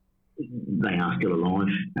are still alive.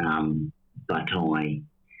 But I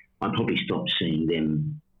probably stopped seeing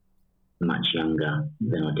them much younger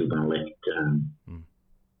than I did when I left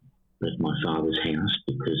my father's house,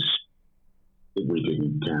 because we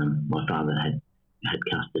didn't. My father had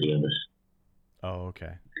custody of us. Oh,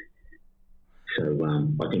 okay. So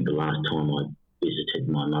I think the last time I visited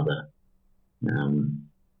my mother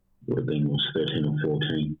would have been when I was 13 or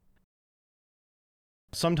 14.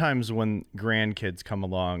 Sometimes when grandkids come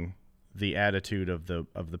along, the attitude of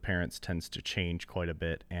the parents tends to change quite a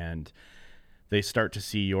bit, and they start to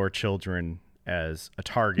see your children as a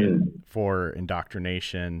target for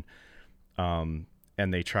indoctrination, and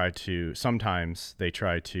sometimes they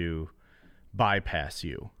try to bypass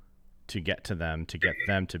you to get to them, to get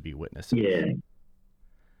them to be witnesses. Yeah.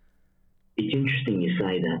 It's interesting you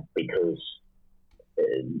say that because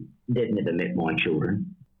they've never met my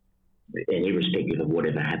children, and irrespective of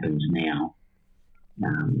whatever happens now,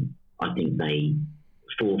 I think they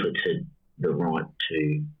forfeited the right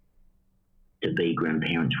to be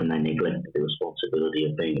grandparents when they neglected the responsibility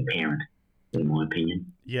of being a parent, in my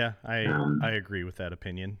opinion. Yeah, I agree with that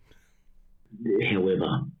opinion.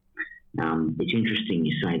 However, it's interesting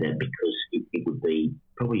you say that because it would be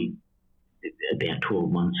probably about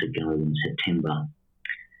 12 months ago in September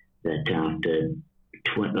that after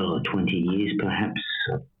 20 years perhaps,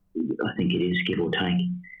 I think it is, give or take,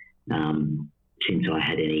 since I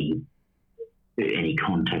had any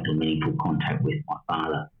contact or meaningful contact with my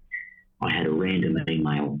father, I had a random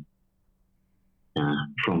email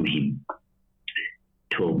from him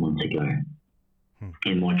 12 months ago.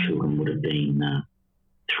 And my children would have been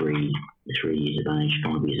 3 years of age,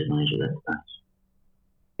 5 years of age at that stage.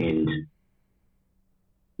 And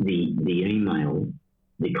the email,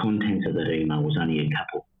 the contents of that email was only a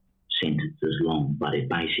couple sentences long, but it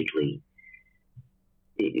basically,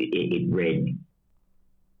 it read,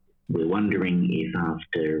 "We're wondering if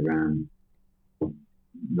after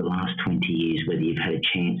the last 20 years, whether you've had a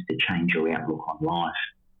chance to change your outlook on life,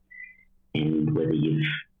 and whether you've,"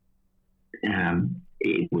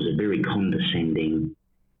 it was a very condescending,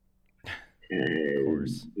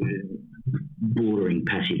 bordering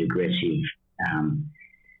passive-aggressive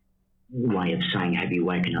way of saying, "Have you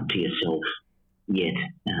woken up to yourself yet?"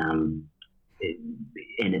 And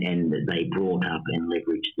they brought up and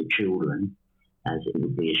leveraged the children, as it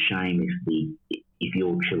would be a shame if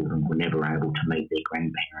your children were never able to meet their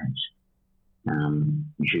grandparents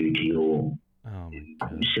due to your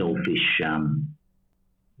selfish.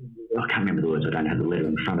 I can't remember the words. I don't have the letter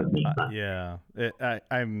in front of me. But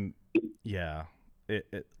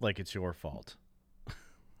like it's your fault.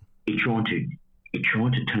 It tried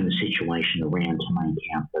to turn the situation around to make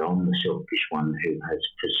out that I'm the selfish one who has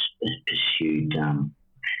pursued,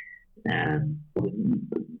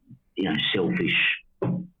 selfish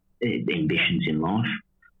ambitions in life.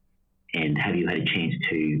 And have you had a chance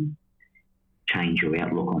to change your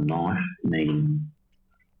outlook on life? Meaning,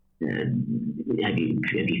 have you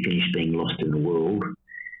finished being lost in the world?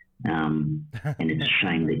 And it's a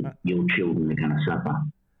shame that your children are going to suffer.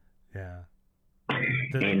 Yeah.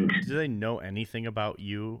 Do they know anything about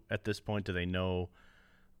you at this point? Do they know,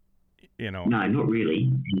 No, not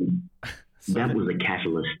really. That was a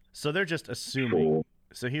catalyst. So they're just assuming.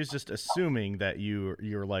 So he was just assuming that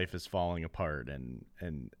your life is falling apart and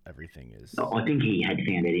everything is. I think he had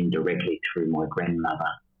found it indirectly through my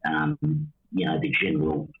grandmother. The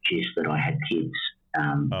general gist that I had kids.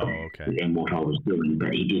 Okay. And what I was doing,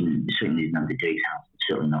 but he certainly didn't know the details.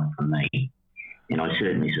 Certainly not from me. And I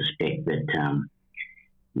certainly suspect that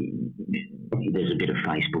there's a bit of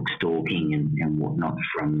Facebook stalking and whatnot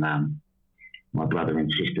from my brother and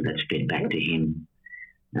sister that's fed back to him.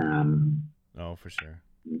 For sure.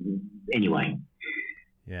 Anyway,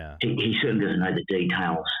 yeah, he certainly doesn't know the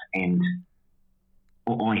details, and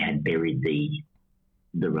I had buried the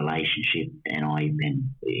relationship, and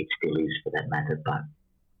it still is for that matter. But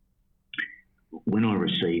when I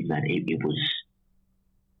received that, it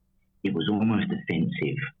was almost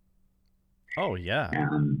offensive. Oh yeah.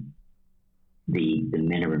 The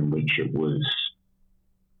manner in which it was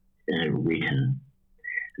written,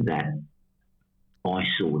 that I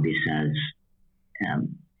saw this as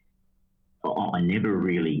I never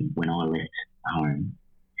really, when I left home,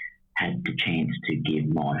 had the chance to give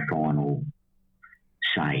my final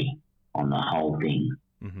say on the whole thing.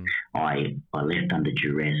 Mm-hmm. I left under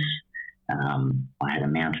duress. I had a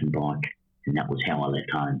mountain bike, and that was how I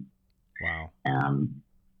left home. Wow.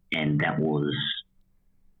 And that was,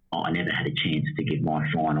 I never had a chance to give my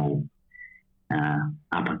final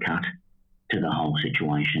uppercut to the whole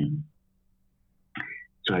situation.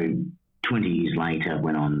 So 20 years later,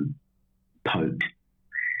 when I'm poked,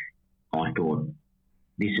 I thought,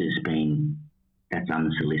 that's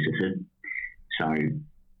unsolicited. So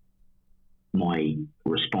my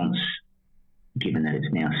response, given that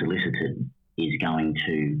it's now solicited, is going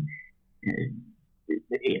to,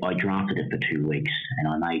 I drafted it for 2 weeks and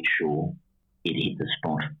I made sure it hit the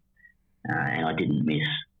spot, and I didn't miss.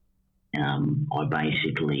 I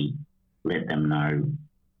basically let them know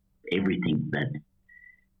everything that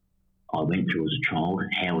I went through as a child,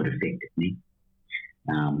 how it affected me,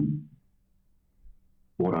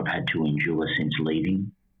 what I've had to endure since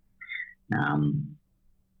leaving,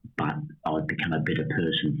 but I've become a better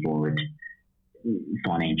person for it,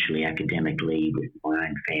 financially, academically, with my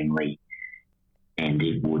own family. And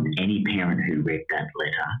it would, any parent who read that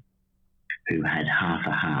letter who had half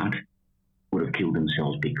a heart would have killed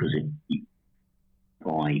themselves because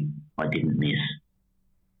I didn't miss.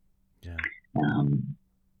 Yeah.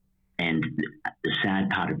 And the sad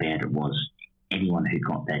part about it was anyone who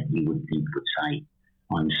got that, you would think, would say,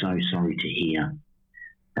 "I'm so sorry to hear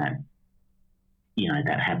that,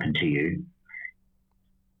 that happened to you."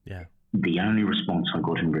 Yeah. The only response I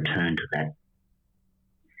got in return to that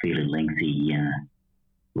fairly lengthy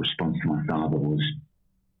response to my father was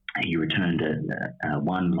he returned a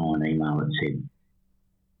one-line email that said,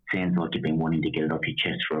 "Sounds like you've been wanting to get it off your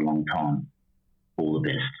chest for a long time. All the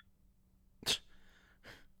best."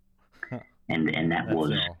 and that That's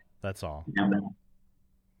was all. That's all.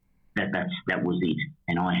 That was it.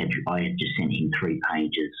 And I had just sent him 3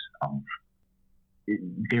 pages of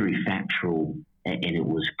very factual, and it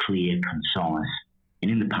was clear, concise.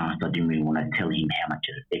 And in the past, I didn't really want to tell him how much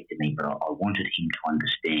it affected me, but I wanted him to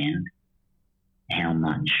understand how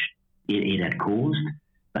much it had caused,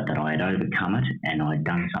 but that I had overcome it and I had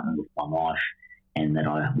done something with my life, and that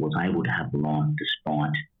I was able to have a life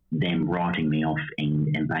despite them writing me off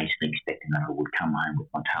and basically expecting that I would come home with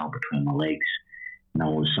my tail between my legs. And I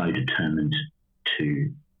was so determined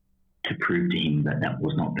to prove to him that that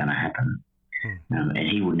was not going to happen. And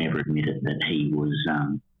he would never admit it, that he was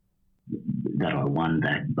that I won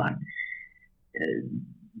that, but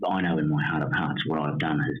I know in my heart of hearts what I've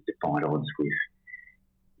done has defied odds with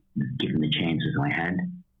given the chances I had,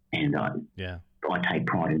 and I take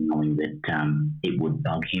pride in knowing that it would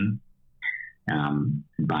bug him,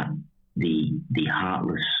 but the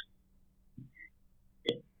heartless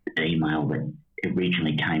email that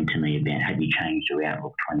originally came to me about, "Have you changed your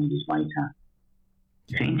outlook 20 years later?"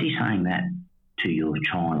 Fancy saying that to your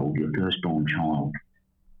child, your firstborn child,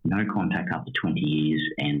 no contact up to 20 years,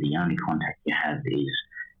 and the only contact you have is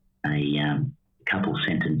a couple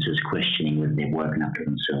sentences questioning whether they've woken up to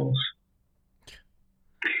themselves.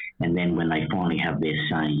 And then when they finally have their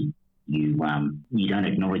say, you don't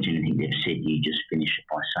acknowledge anything they've said. You just finish it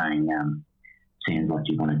by saying, "Sounds like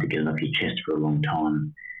you wanted to get it off your chest for a long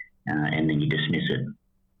time," and then you dismiss it.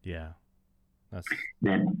 Yeah,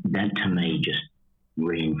 that to me just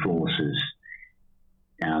reinforces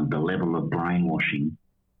the level of brainwashing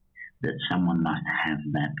that someone must have,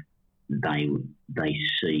 that they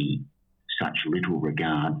see such little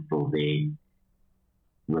regard for their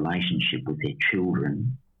relationship with their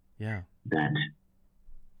children. Yeah, that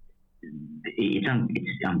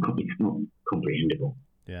it's not comprehensible.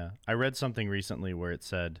 Yeah, I read something recently where it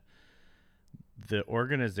said the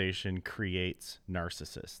organization creates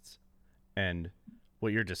narcissists, and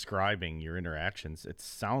what you're describing, your interactions, it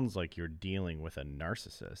sounds like you're dealing with a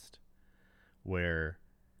narcissist where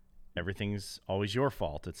everything's always your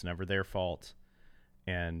fault. It's never their fault.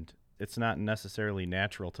 And it's not necessarily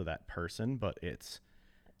natural to that person, but it's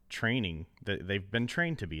training that they've been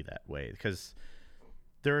trained to be that way, because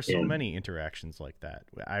there are so many interactions like that.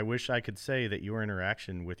 I wish I could say that your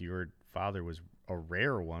interaction with your father was a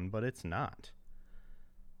rare one, but it's not.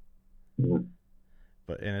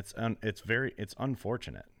 It's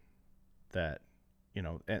unfortunate that,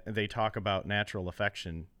 they talk about natural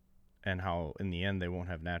affection and how in the end they won't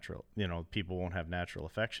have people won't have natural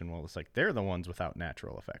affection. Well, it's like they're the ones without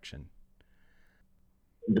natural affection.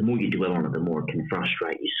 The more you dwell on it, the more it can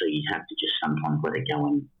frustrate you. So you have to just sometimes let it go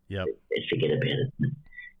and forget about it.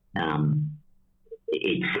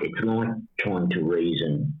 It's like trying to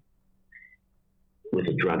reason with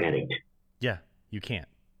a drug addict. Yeah, you can't.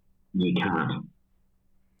 You can't.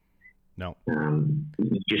 No.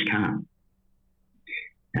 You just can't.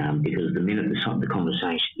 Because the minute the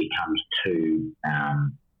conversation becomes too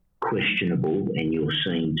questionable and you're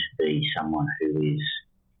seen to be someone who is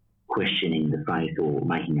questioning the faith or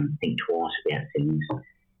making them think twice about things,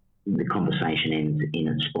 the conversation ends in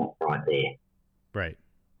its spot right there. Right.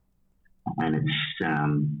 And it's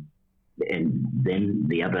and then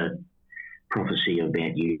the other prophecy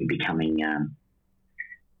about you becoming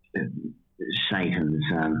Satan's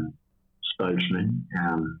spokesman.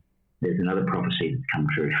 There's another prophecy that's come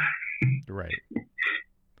true. Right.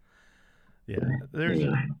 Yeah.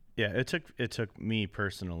 It took me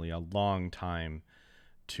personally a long time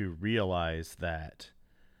to realize that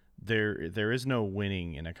there is no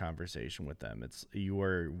winning in a conversation with them. You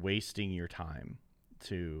are wasting your time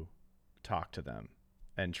to talk to them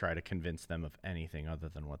and try to convince them of anything other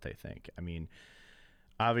than what they think. I mean,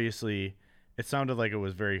 obviously, it sounded like it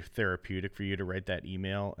was very therapeutic for you to write that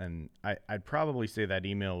email, and I'd probably say that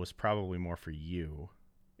email was probably more for you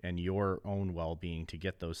and your own well-being to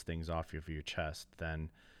get those things off of your chest than,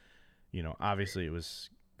 obviously it was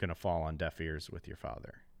going to fall on deaf ears with your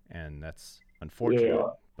father, and that's unfortunate. Yeah.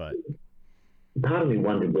 But part of me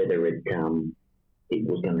wondered whether it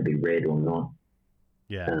was going to be read or not.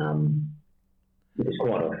 Yeah. Because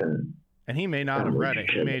quite often. And he may not have read it.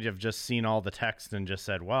 He may have just seen all the text and just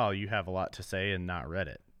said, "Wow, you have a lot to say," and not read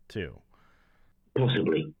it too.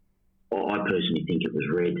 Possibly. I personally think it was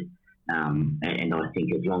read, and I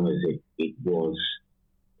think as long as it was,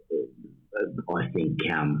 I think.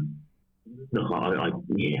 Look,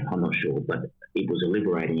 I'm not sure, but it was a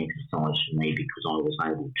liberating exercise for me because I was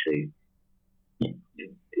able to.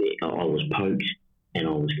 I was poked, and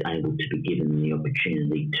I was able to be given the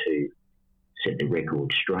opportunity to set the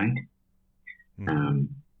record straight,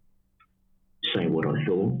 say what I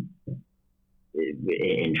thought,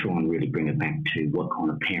 and try and really bring it back to what kind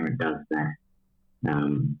of parent does that.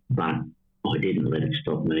 But I didn't let it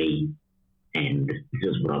stop me, and this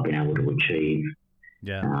is what I've been able to achieve.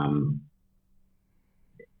 Yeah.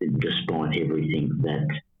 Despite everything that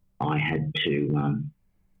I had to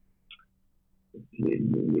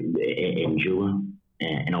endure,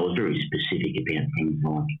 and I was very specific about things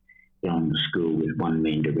like going to school with one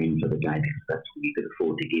mandarin for the day because that's what you could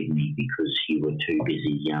afford to give me because you were too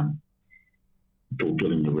busy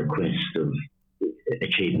fulfilling the requests of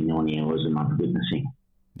achieving 90 hours a month witnessing.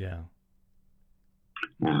 Yeah.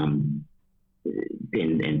 And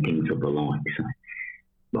things of the like. So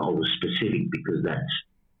I was specific because that's,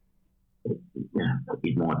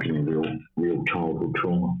 in my opinion, real childhood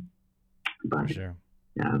trauma. But for sure.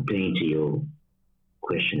 To answer your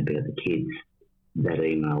question about the kids, that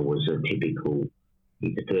email was a typical.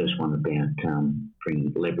 The first one about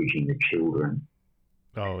leveraging the children.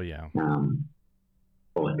 Oh yeah.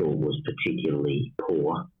 I thought was particularly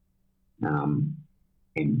poor,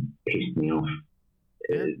 and pissed me off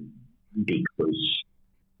because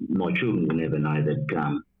my children will never know that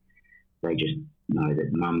they just know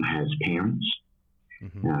that mum has parents,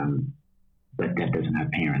 but dad doesn't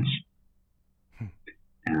have parents.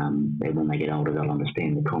 And when they get older, they'll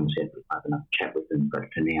understand the concept. I've enough to chat with them,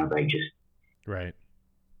 but for now, they just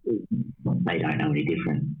they don't know any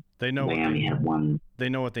different. They know they only have one. They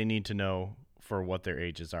know what they need to know for what their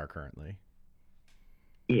ages are currently.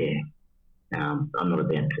 Yeah, I'm not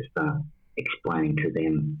about to start explaining to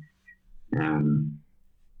them,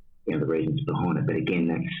 the reasons behind it. But again,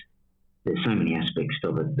 there's so many aspects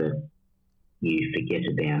of it that you forget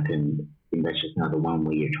about, and that's just another one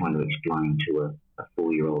where you're trying to explain to a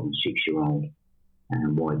 4-year-old and 6-year-old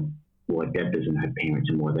why dad doesn't have parents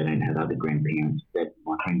and why they don't have other grandparents. That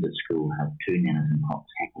my friends at school have 2 nanas and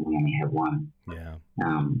pops. How can we only have one? Yeah.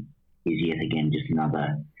 Is yet again just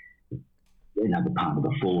another part of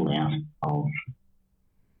the fallout of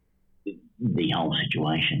the whole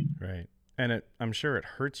situation. Right. And I'm sure it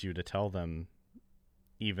hurts you to tell them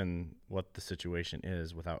even what the situation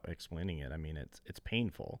is without explaining it. I mean, it's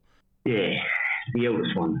painful. Yeah. The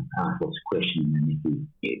eldest one asks lots of questions, and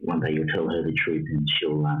if one day you'll tell her the truth, and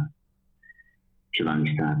she'll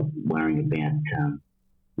only start worrying about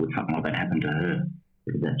would something like that happen to her,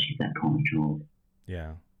 because she's that kind of child.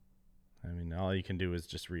 Yeah. I mean, all you can do is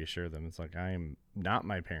just reassure them. It's like, I am not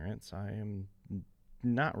my parents. I am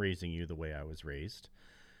not raising you the way I was raised.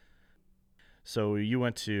 So you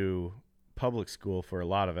went to public school for a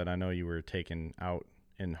lot of it. I know you were taken out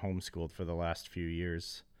and homeschooled for the last few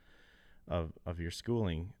years of your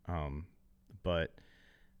schooling. But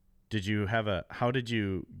how did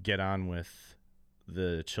you get on with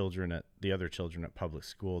the other children at public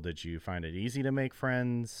school? Did you find it easy to make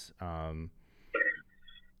friends?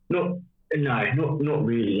 Not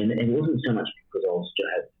really. And it wasn't so much because I was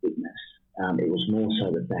Jehovah's Witness. It was more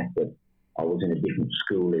so the fact that I was in a different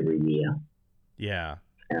school every year. Yeah.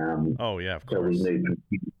 Of course. So we moved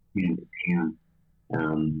from town to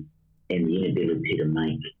town, and the inability to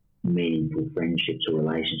make meaningful friendships or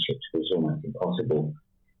relationships was almost impossible.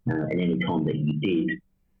 And any time that you did,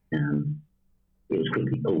 it was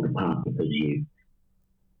quickly pulled apart because it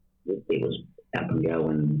was up and go,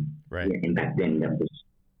 and right. And back then that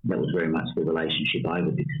was very much the relationship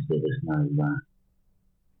over because there was no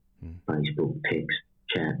Facebook, text,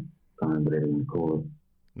 chat, phone, whatever you want to call it.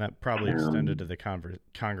 That probably extended to the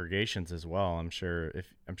congregations as well. I'm sure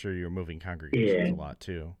you were moving congregations a lot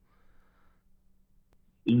too.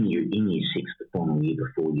 In year 6, the final year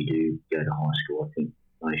before you do go to high school, I think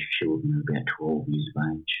most children are about 12 years of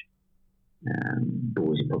age.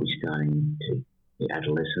 Boys are probably starting to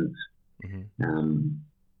adolescence.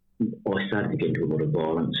 I started to get into a lot of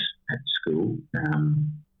violence at school,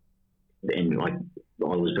 and I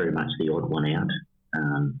was very much the odd one out.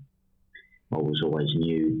 I was always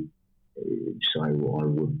new, so I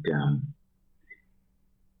would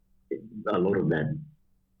a lot of that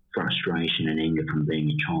frustration and anger from being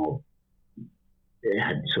a child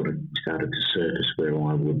had sort of started to surface where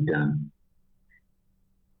I would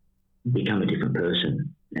become a different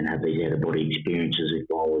person and have these out-of-body experiences. If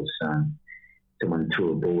I was someone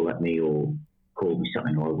threw a ball at me or called me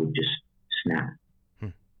something, I would just snap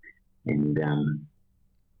and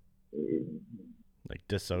like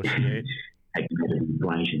dissociate. Take that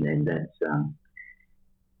information, and that's.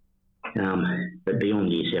 But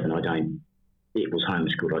beyond year 7, I don't. It was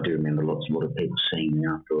homeschooled. I do remember a lot of people seeing me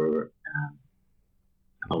after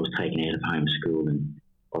I was taken out of homeschool, and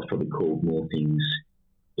I was probably called more things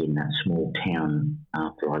in that small town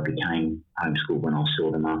after I became homeschooled when I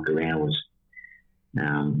saw them after hours,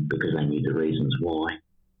 because they knew the reasons why.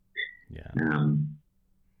 Yeah.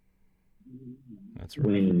 That's right.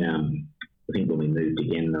 When I think when we moved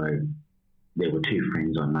again, though, there were 2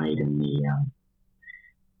 friends I made in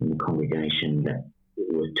the congregation that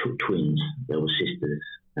were twins. They were sisters,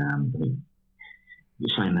 the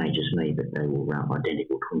same age as me, but they were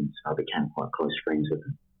identical twins. I became quite close friends with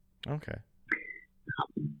them. Okay.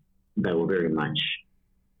 They were very much.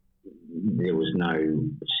 There was no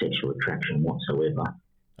sexual attraction whatsoever.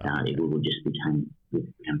 Okay. We just became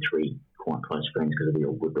 3 quite close friends because we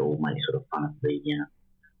all would all make sort of fun of the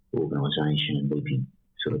organisation, and we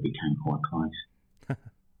sort of became quite close.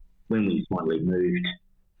 When we finally moved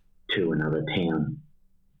to another town,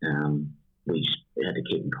 we had to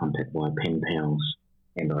keep in contact via pen pals,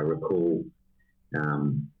 and I recall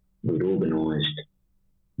we'd organised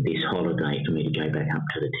this holiday for me to go back up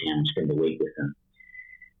to the town and spend a week with them.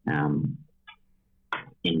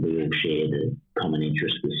 And we all shared a common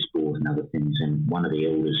interest with sport and other things, and one of the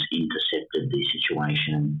elders intercepted the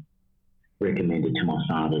situation and recommended to my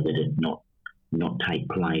father that it not take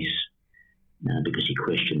place because he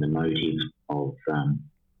questioned the motive of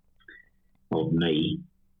me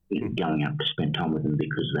going up to spend time with them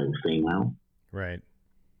because they were female. Right.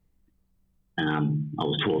 I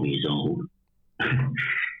was 12 years old.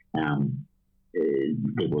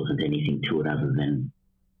 There wasn't anything to it other than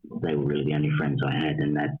they were really the only friends I had,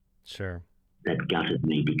 and that gutted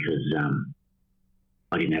me because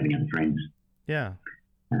I didn't have any other friends. Yeah.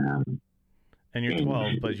 And you're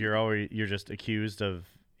 12, but you're just accused of,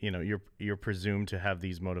 you're presumed to have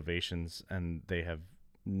these motivations, and they have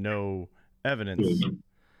no evidence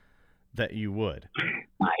that you would.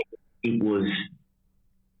 It was,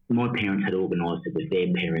 my parents had organised it with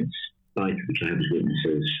their parents, both Jehovah's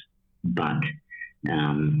Witnesses, but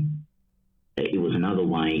it was another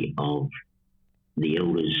way of the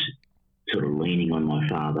elders sort of leaning on my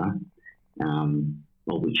father,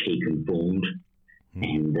 of which he conformed,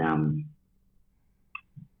 and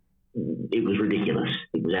it was ridiculous.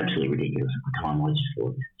 It was absolutely ridiculous at the time. I just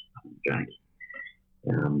thought, great.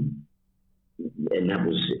 And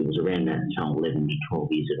it was around that time, 11 to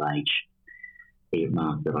 12 years of age,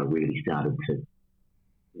 earmarked, that I really started to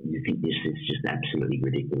think this is just absolutely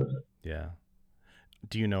ridiculous. Yeah.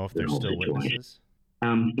 Do you know if they're still witnesses?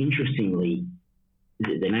 Interestingly,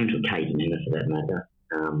 their names were Kate and Emma, for that matter,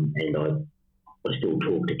 and I still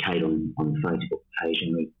talk to Kate on Facebook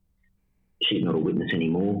occasionally. She's not a witness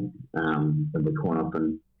anymore, and we quite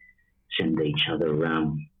often send each other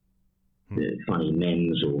funny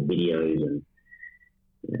memes or videos, and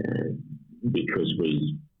because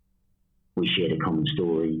we shared a common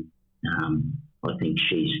story. I think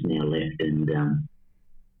she's now left, and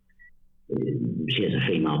she has a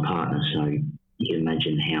female partner, so you can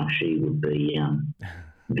imagine how she would be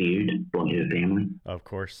viewed by her family. Of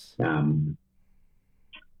course. And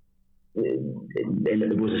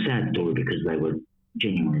it was a sad story because they were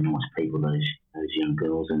genuinely nice people, those young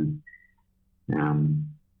girls, and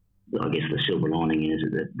I guess the silver lining is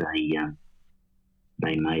that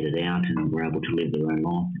they made it out and were able to live their own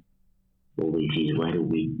life. All these years later,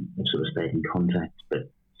 we sort of stayed in contact, but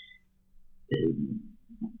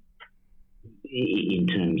in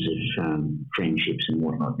terms of friendships and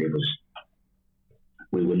whatnot,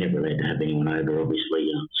 we were never allowed to have anyone over, obviously,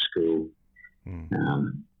 at school.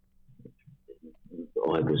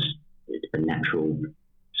 I was a natural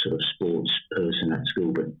sort of sports person at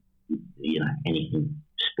school, but anything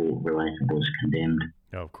sport related was condemned.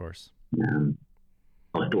 Oh, of course.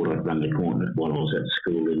 I thought I'd run the gauntlet while I was at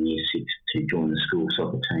school in year 6 to join the school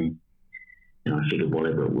soccer team, and I figured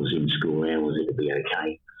whatever it was in school hours, it'd be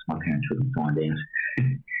okay. My parents wouldn't find out.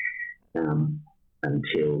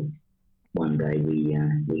 Until one day we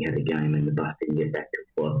had a game and the bus didn't get back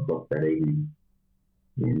till 5 o'clock that evening,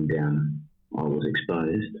 and I was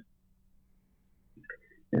exposed,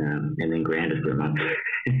 and then grounded for a month.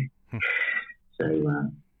 So,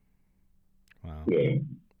 wow. Yeah,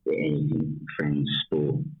 anything, friends,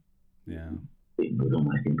 sport. Yeah, it was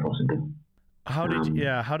almost impossible. How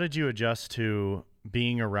did you adjust to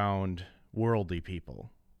being around worldly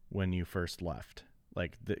people when you first left?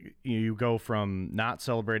 Like you go from not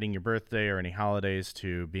celebrating your birthday or any holidays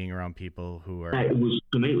to being around people who are. It was,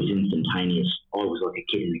 for me, it was instantaneous. I was like a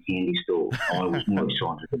kid in a candy store. I was more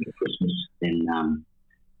excited about Christmas than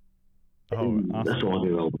awesome. a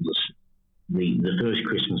 5-year-old was. The first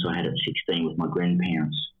Christmas I had at 16 with my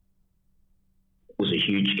grandparents was a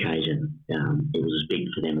huge occasion. It was as big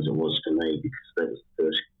for them as it was for me, because that was the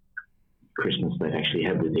first Christmas they actually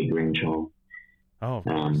had with their grandchild. Oh, of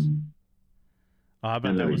course. I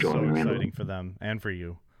bet that was so exciting for them and for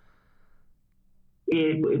you.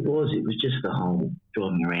 Yeah, it was. It was just the whole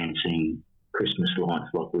driving around seeing Christmas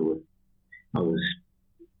lights like I was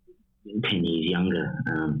 10 years younger.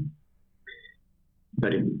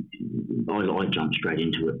 But I jumped straight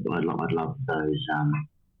into it. I loved those,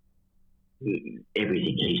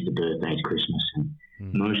 everything, Easter, birthdays, Christmas. And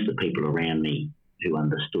most of the people around me who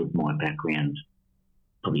understood my background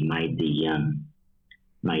probably made the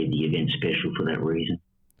event special for that reason.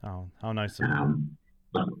 Oh, how nice of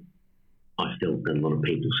but I felt that a lot of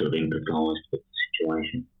people sort of empathised with the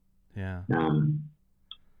situation. Yeah.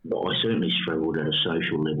 But I certainly struggled at a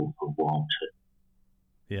social level for a while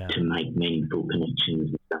to make meaningful connections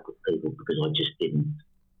and stuff with people, because I just didn't.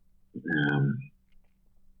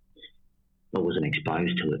 I wasn't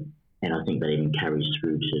exposed to it, and I think that even carries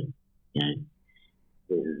through to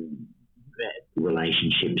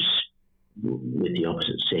relationships with the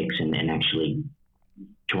opposite sex, and actually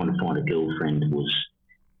trying to find a girlfriend was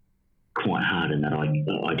quite hard, in that I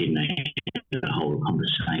didn't have a whole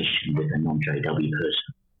conversation with a non-JW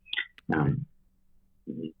person.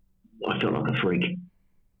 I felt like a freak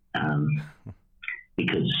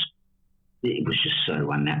because it was just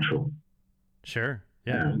so unnatural. Sure.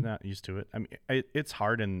 Yeah, I'm not used to it. I mean, it's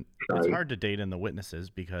hard, and it's hard to date in the witnesses,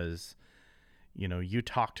 because you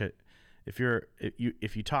talk to if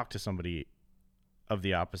you talk to somebody of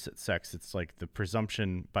the opposite sex, it's like the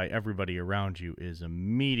presumption by everybody around you is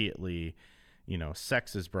immediately,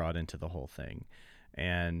 sex is brought into the whole thing,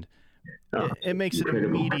 and it makes incredible.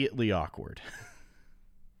 It immediately awkward.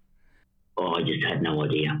 I just had no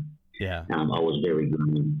idea. Yeah. I was very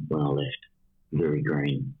green when I left. Very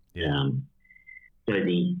green. Yeah. So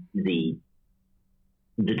the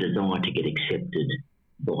desire to get accepted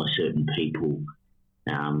by certain people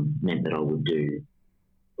meant that I would do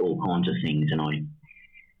all kinds of things. And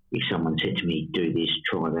if someone said to me, do this,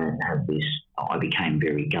 try that, have this, I became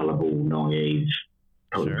very gullible, naive,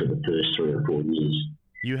 probably for the first 3 or 4 years.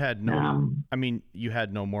 You had no, you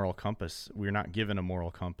had no moral compass. We're not given a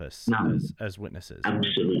moral compass as witnesses.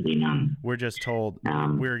 Absolutely none. We're just told,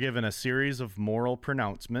 we're given a series of moral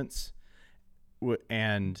pronouncements,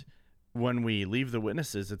 and when we leave the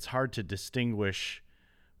witnesses, it's hard to distinguish,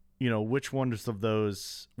 which ones of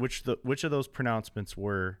those, which of those pronouncements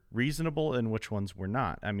were reasonable and which ones were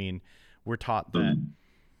not. I mean, we're taught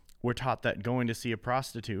that going to see a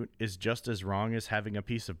prostitute is just as wrong as having a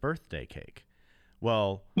piece of birthday cake.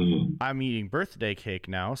 Well, I'm eating birthday cake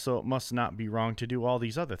now, so it must not be wrong to do all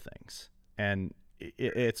these other things. And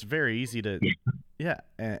it's very easy to,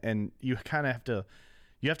 and you kind of have to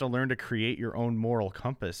learn to create your own moral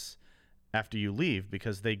compass after you leave,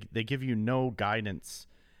 because they give you no guidance,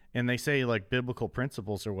 and they say like biblical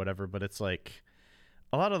principles or whatever, but it's like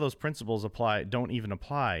a lot of those principles don't even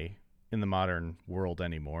apply in the modern world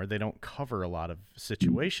anymore. They don't cover a lot of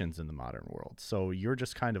situations in the modern world. So you're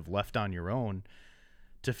just kind of left on your own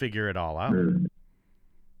to figure it all out.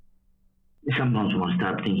 Sometimes when I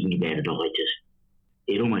start thinking about it,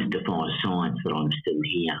 it almost defies science that I'm still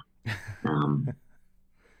here.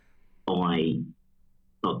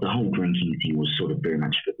 The whole drinking thing was sort of very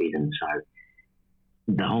much forbidden. So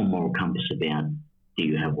the whole moral compass about, do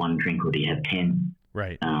you have one drink or do you have 10?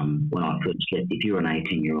 Right. When I first left, if you're an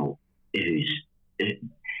 18-year-old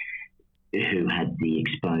who had the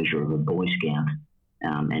exposure of a Boy Scout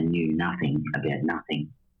and knew nothing about nothing,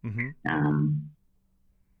 I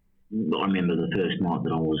remember the first night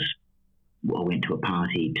that I went to a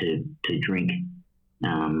party to drink.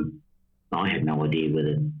 I had no idea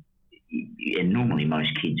whether, and normally most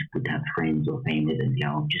kids would have friends or family that go,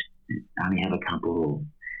 I'll just only have a couple.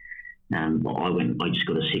 I just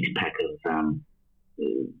got a 6-pack of,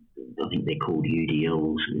 I think they're called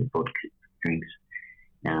UDLs, vodka drinks.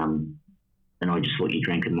 And I just thought you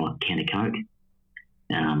drank a can of Coke.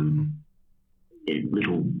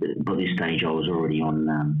 By this stage, I was already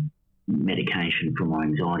on medication for my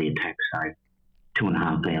anxiety attack. So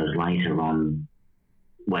 2.5 hours later, I'm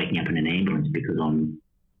waking up in an ambulance because I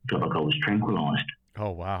felt like I was tranquilised.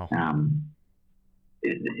 Oh, wow.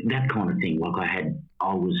 That kind of thing. Like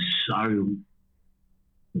I was so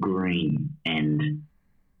green, and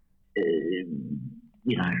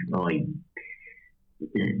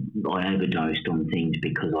I overdosed on things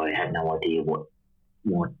because I had no idea what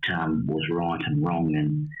was right and wrong,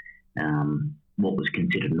 and what was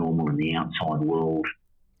considered normal in the outside world.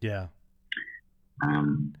 Yeah.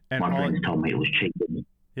 My friends told me it was cheap.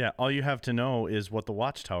 Yeah, all you have to know is what the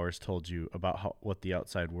watchtowers told you about what the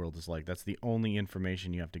outside world is like. That's the only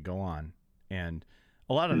information you have to go on. And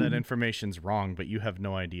a lot of that information's wrong, but you have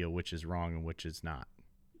no idea which is wrong and which is not.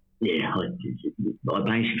 Yeah, I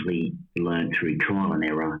basically learned through trial and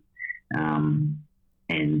error,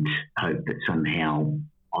 and hoped that somehow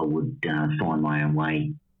I would find my own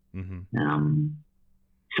way. Mm-hmm.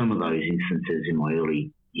 Some of those instances in my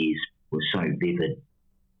early years were so vivid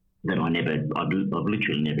that I've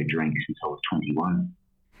literally never drank since I was 21.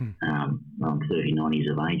 I'm 39 years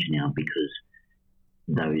of age now because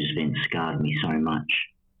those events scarred me so much.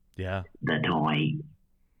 Yeah. That I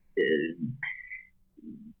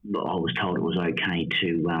was told it was okay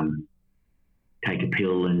to take a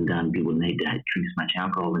pill and you wouldn't need to drink as much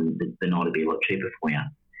alcohol, and the night would be a lot cheaper for you.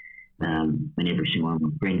 And every single one of my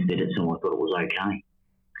friends did it, so I thought it was okay.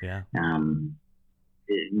 Yeah.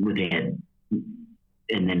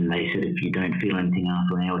 And then they said, if you don't feel anything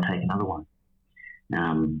after an hour, take another one.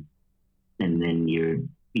 And then you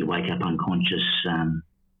wake up unconscious.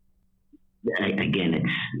 Again,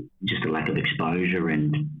 it's just a lack of exposure,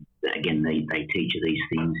 and again, they teach you these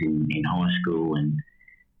things in high school, and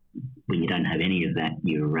when you don't have any of that,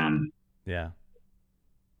 you're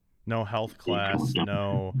no health class,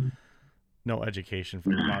 no education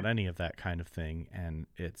about any of that kind of thing, and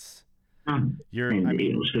it's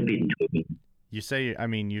it was forbidden to me. You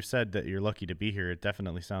said that you're lucky to be here. It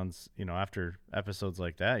definitely sounds, after episodes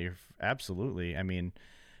like that, you're absolutely.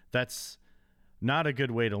 That's not a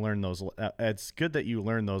good way to learn those. It's good that you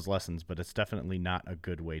learn those lessons, but it's definitely not a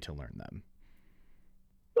good way to learn them.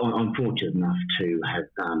 I'm fortunate enough to have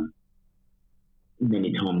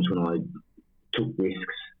many times when I took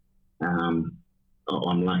risks, I'm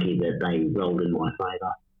lucky that they rolled in my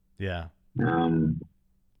favour. Yeah.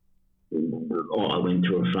 I went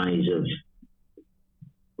through a phase of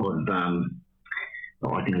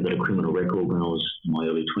I think I got a criminal record when I was in my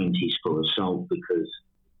early 20s for assault because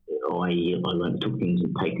I learned to take things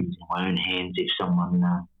in my own hands. If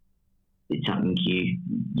someone did something to you,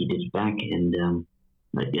 you did it back. And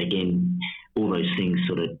again, all those things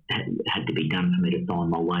sort of had to be done for me to find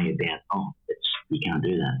my way about, you can't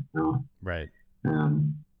do that. Right.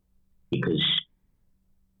 Because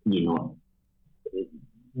you're not,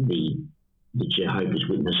 the Jehovah's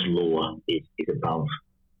Witness law is above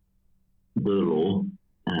the law.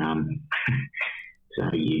 So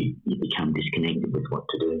you become disconnected with what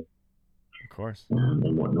to do. Of course.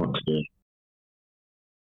 And what not to do.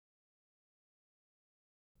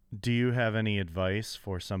 Do you have any advice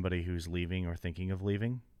for somebody who's leaving or thinking of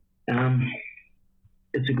leaving?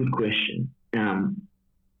 It's a good question.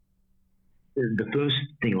 The first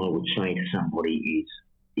thing I would say to somebody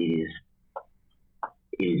is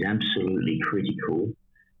it is absolutely critical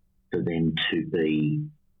for them to be,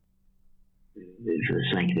 for the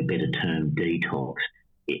sake of a better term, detoxed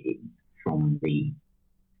from the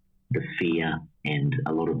fear and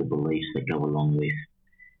a lot of the beliefs that go along with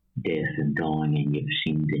death and dying and you've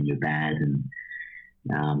sinned and you're bad, and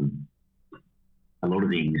a lot of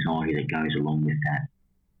the anxiety that goes along with that,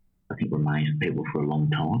 I think, remains with people for a long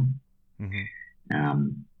time. Mm-hmm.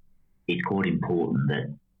 It's quite important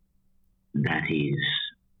that is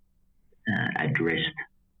addressed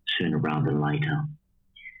sooner rather than later,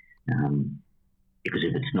 because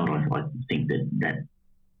if it's not, I think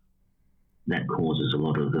that causes a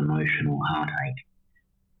lot of emotional heartache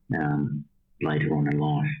later on in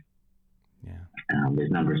life. Yeah. There's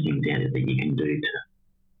a number of things out there that you can do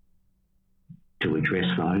to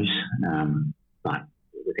address those, but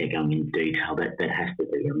without going into detail, that has to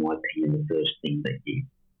be, in my opinion, the first thing that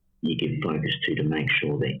you give focus to make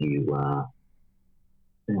sure that you are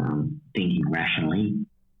thinking rationally,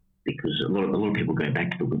 because a lot of people go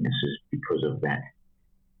back to the witnesses because of that.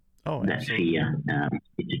 Oh, that fear.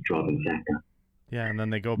 It's a driving factor. Yeah, and then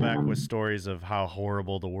they go back with stories of how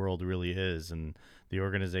horrible the world really is, and the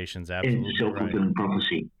organization's absolutely it's a self-fulfilling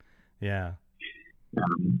prophecy. Yeah.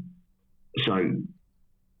 So,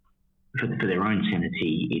 for their own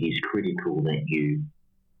sanity, it is critical that you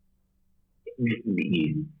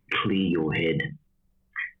clear your head,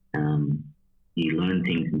 you learn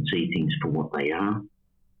things and see things for what they are,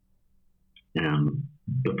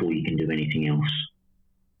 before you can do anything else.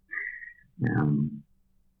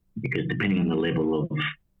 Because depending on the level of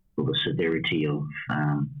the severity of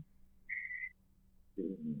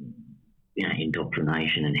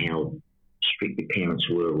indoctrination and how strict the parents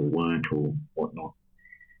were or weren't or whatnot.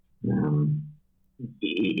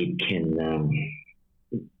 It can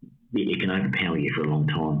overpower you for a long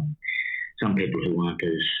time. Some people who aren't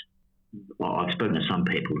I've spoken to some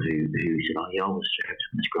people who said, "Oh yeah, I was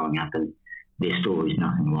growing up, and their story's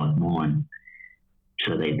nothing like mine."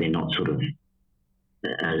 So they're not sort of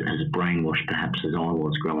as brainwashed perhaps as I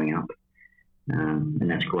was growing up, and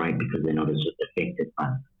that's great because they're not as affected.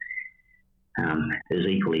 But there's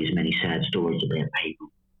equally as many sad stories about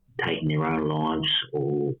people taking their own lives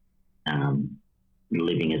or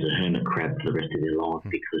living as a hermit crab for the rest of their life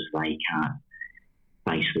because they can't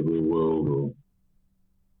face the real world. Or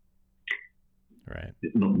right.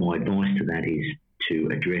 My advice to that is to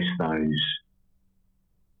address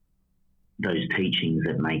those teachings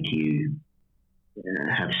that make you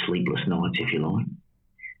have sleepless nights, if you like,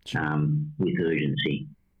 with urgency.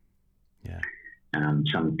 Yeah.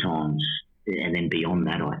 Sometimes, and then beyond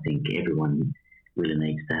that, I think everyone really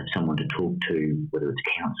needs to have someone to talk to, whether it's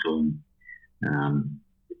counselling,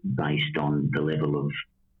 based on the level of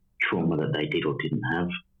trauma that they did or didn't have.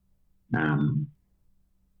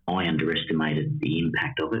 I underestimated the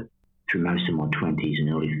impact of it. Through most of my 20s and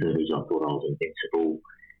early 30s, I thought I was invincible.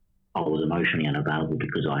 I was emotionally unavailable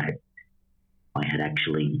because I had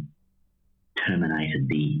actually terminated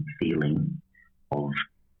the feeling of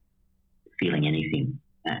feeling anything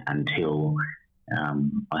until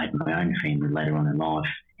I had my own family later on in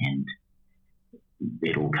life, and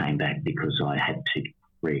it all came back because I had to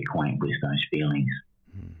reacquaint with those feelings.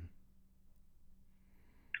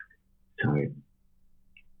 So,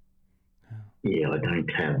 yeah, I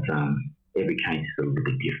don't have every case is a little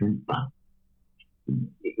bit different, but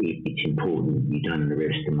it's important you don't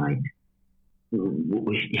underestimate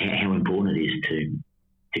how important it is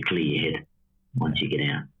to clear your head once you get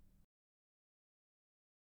out.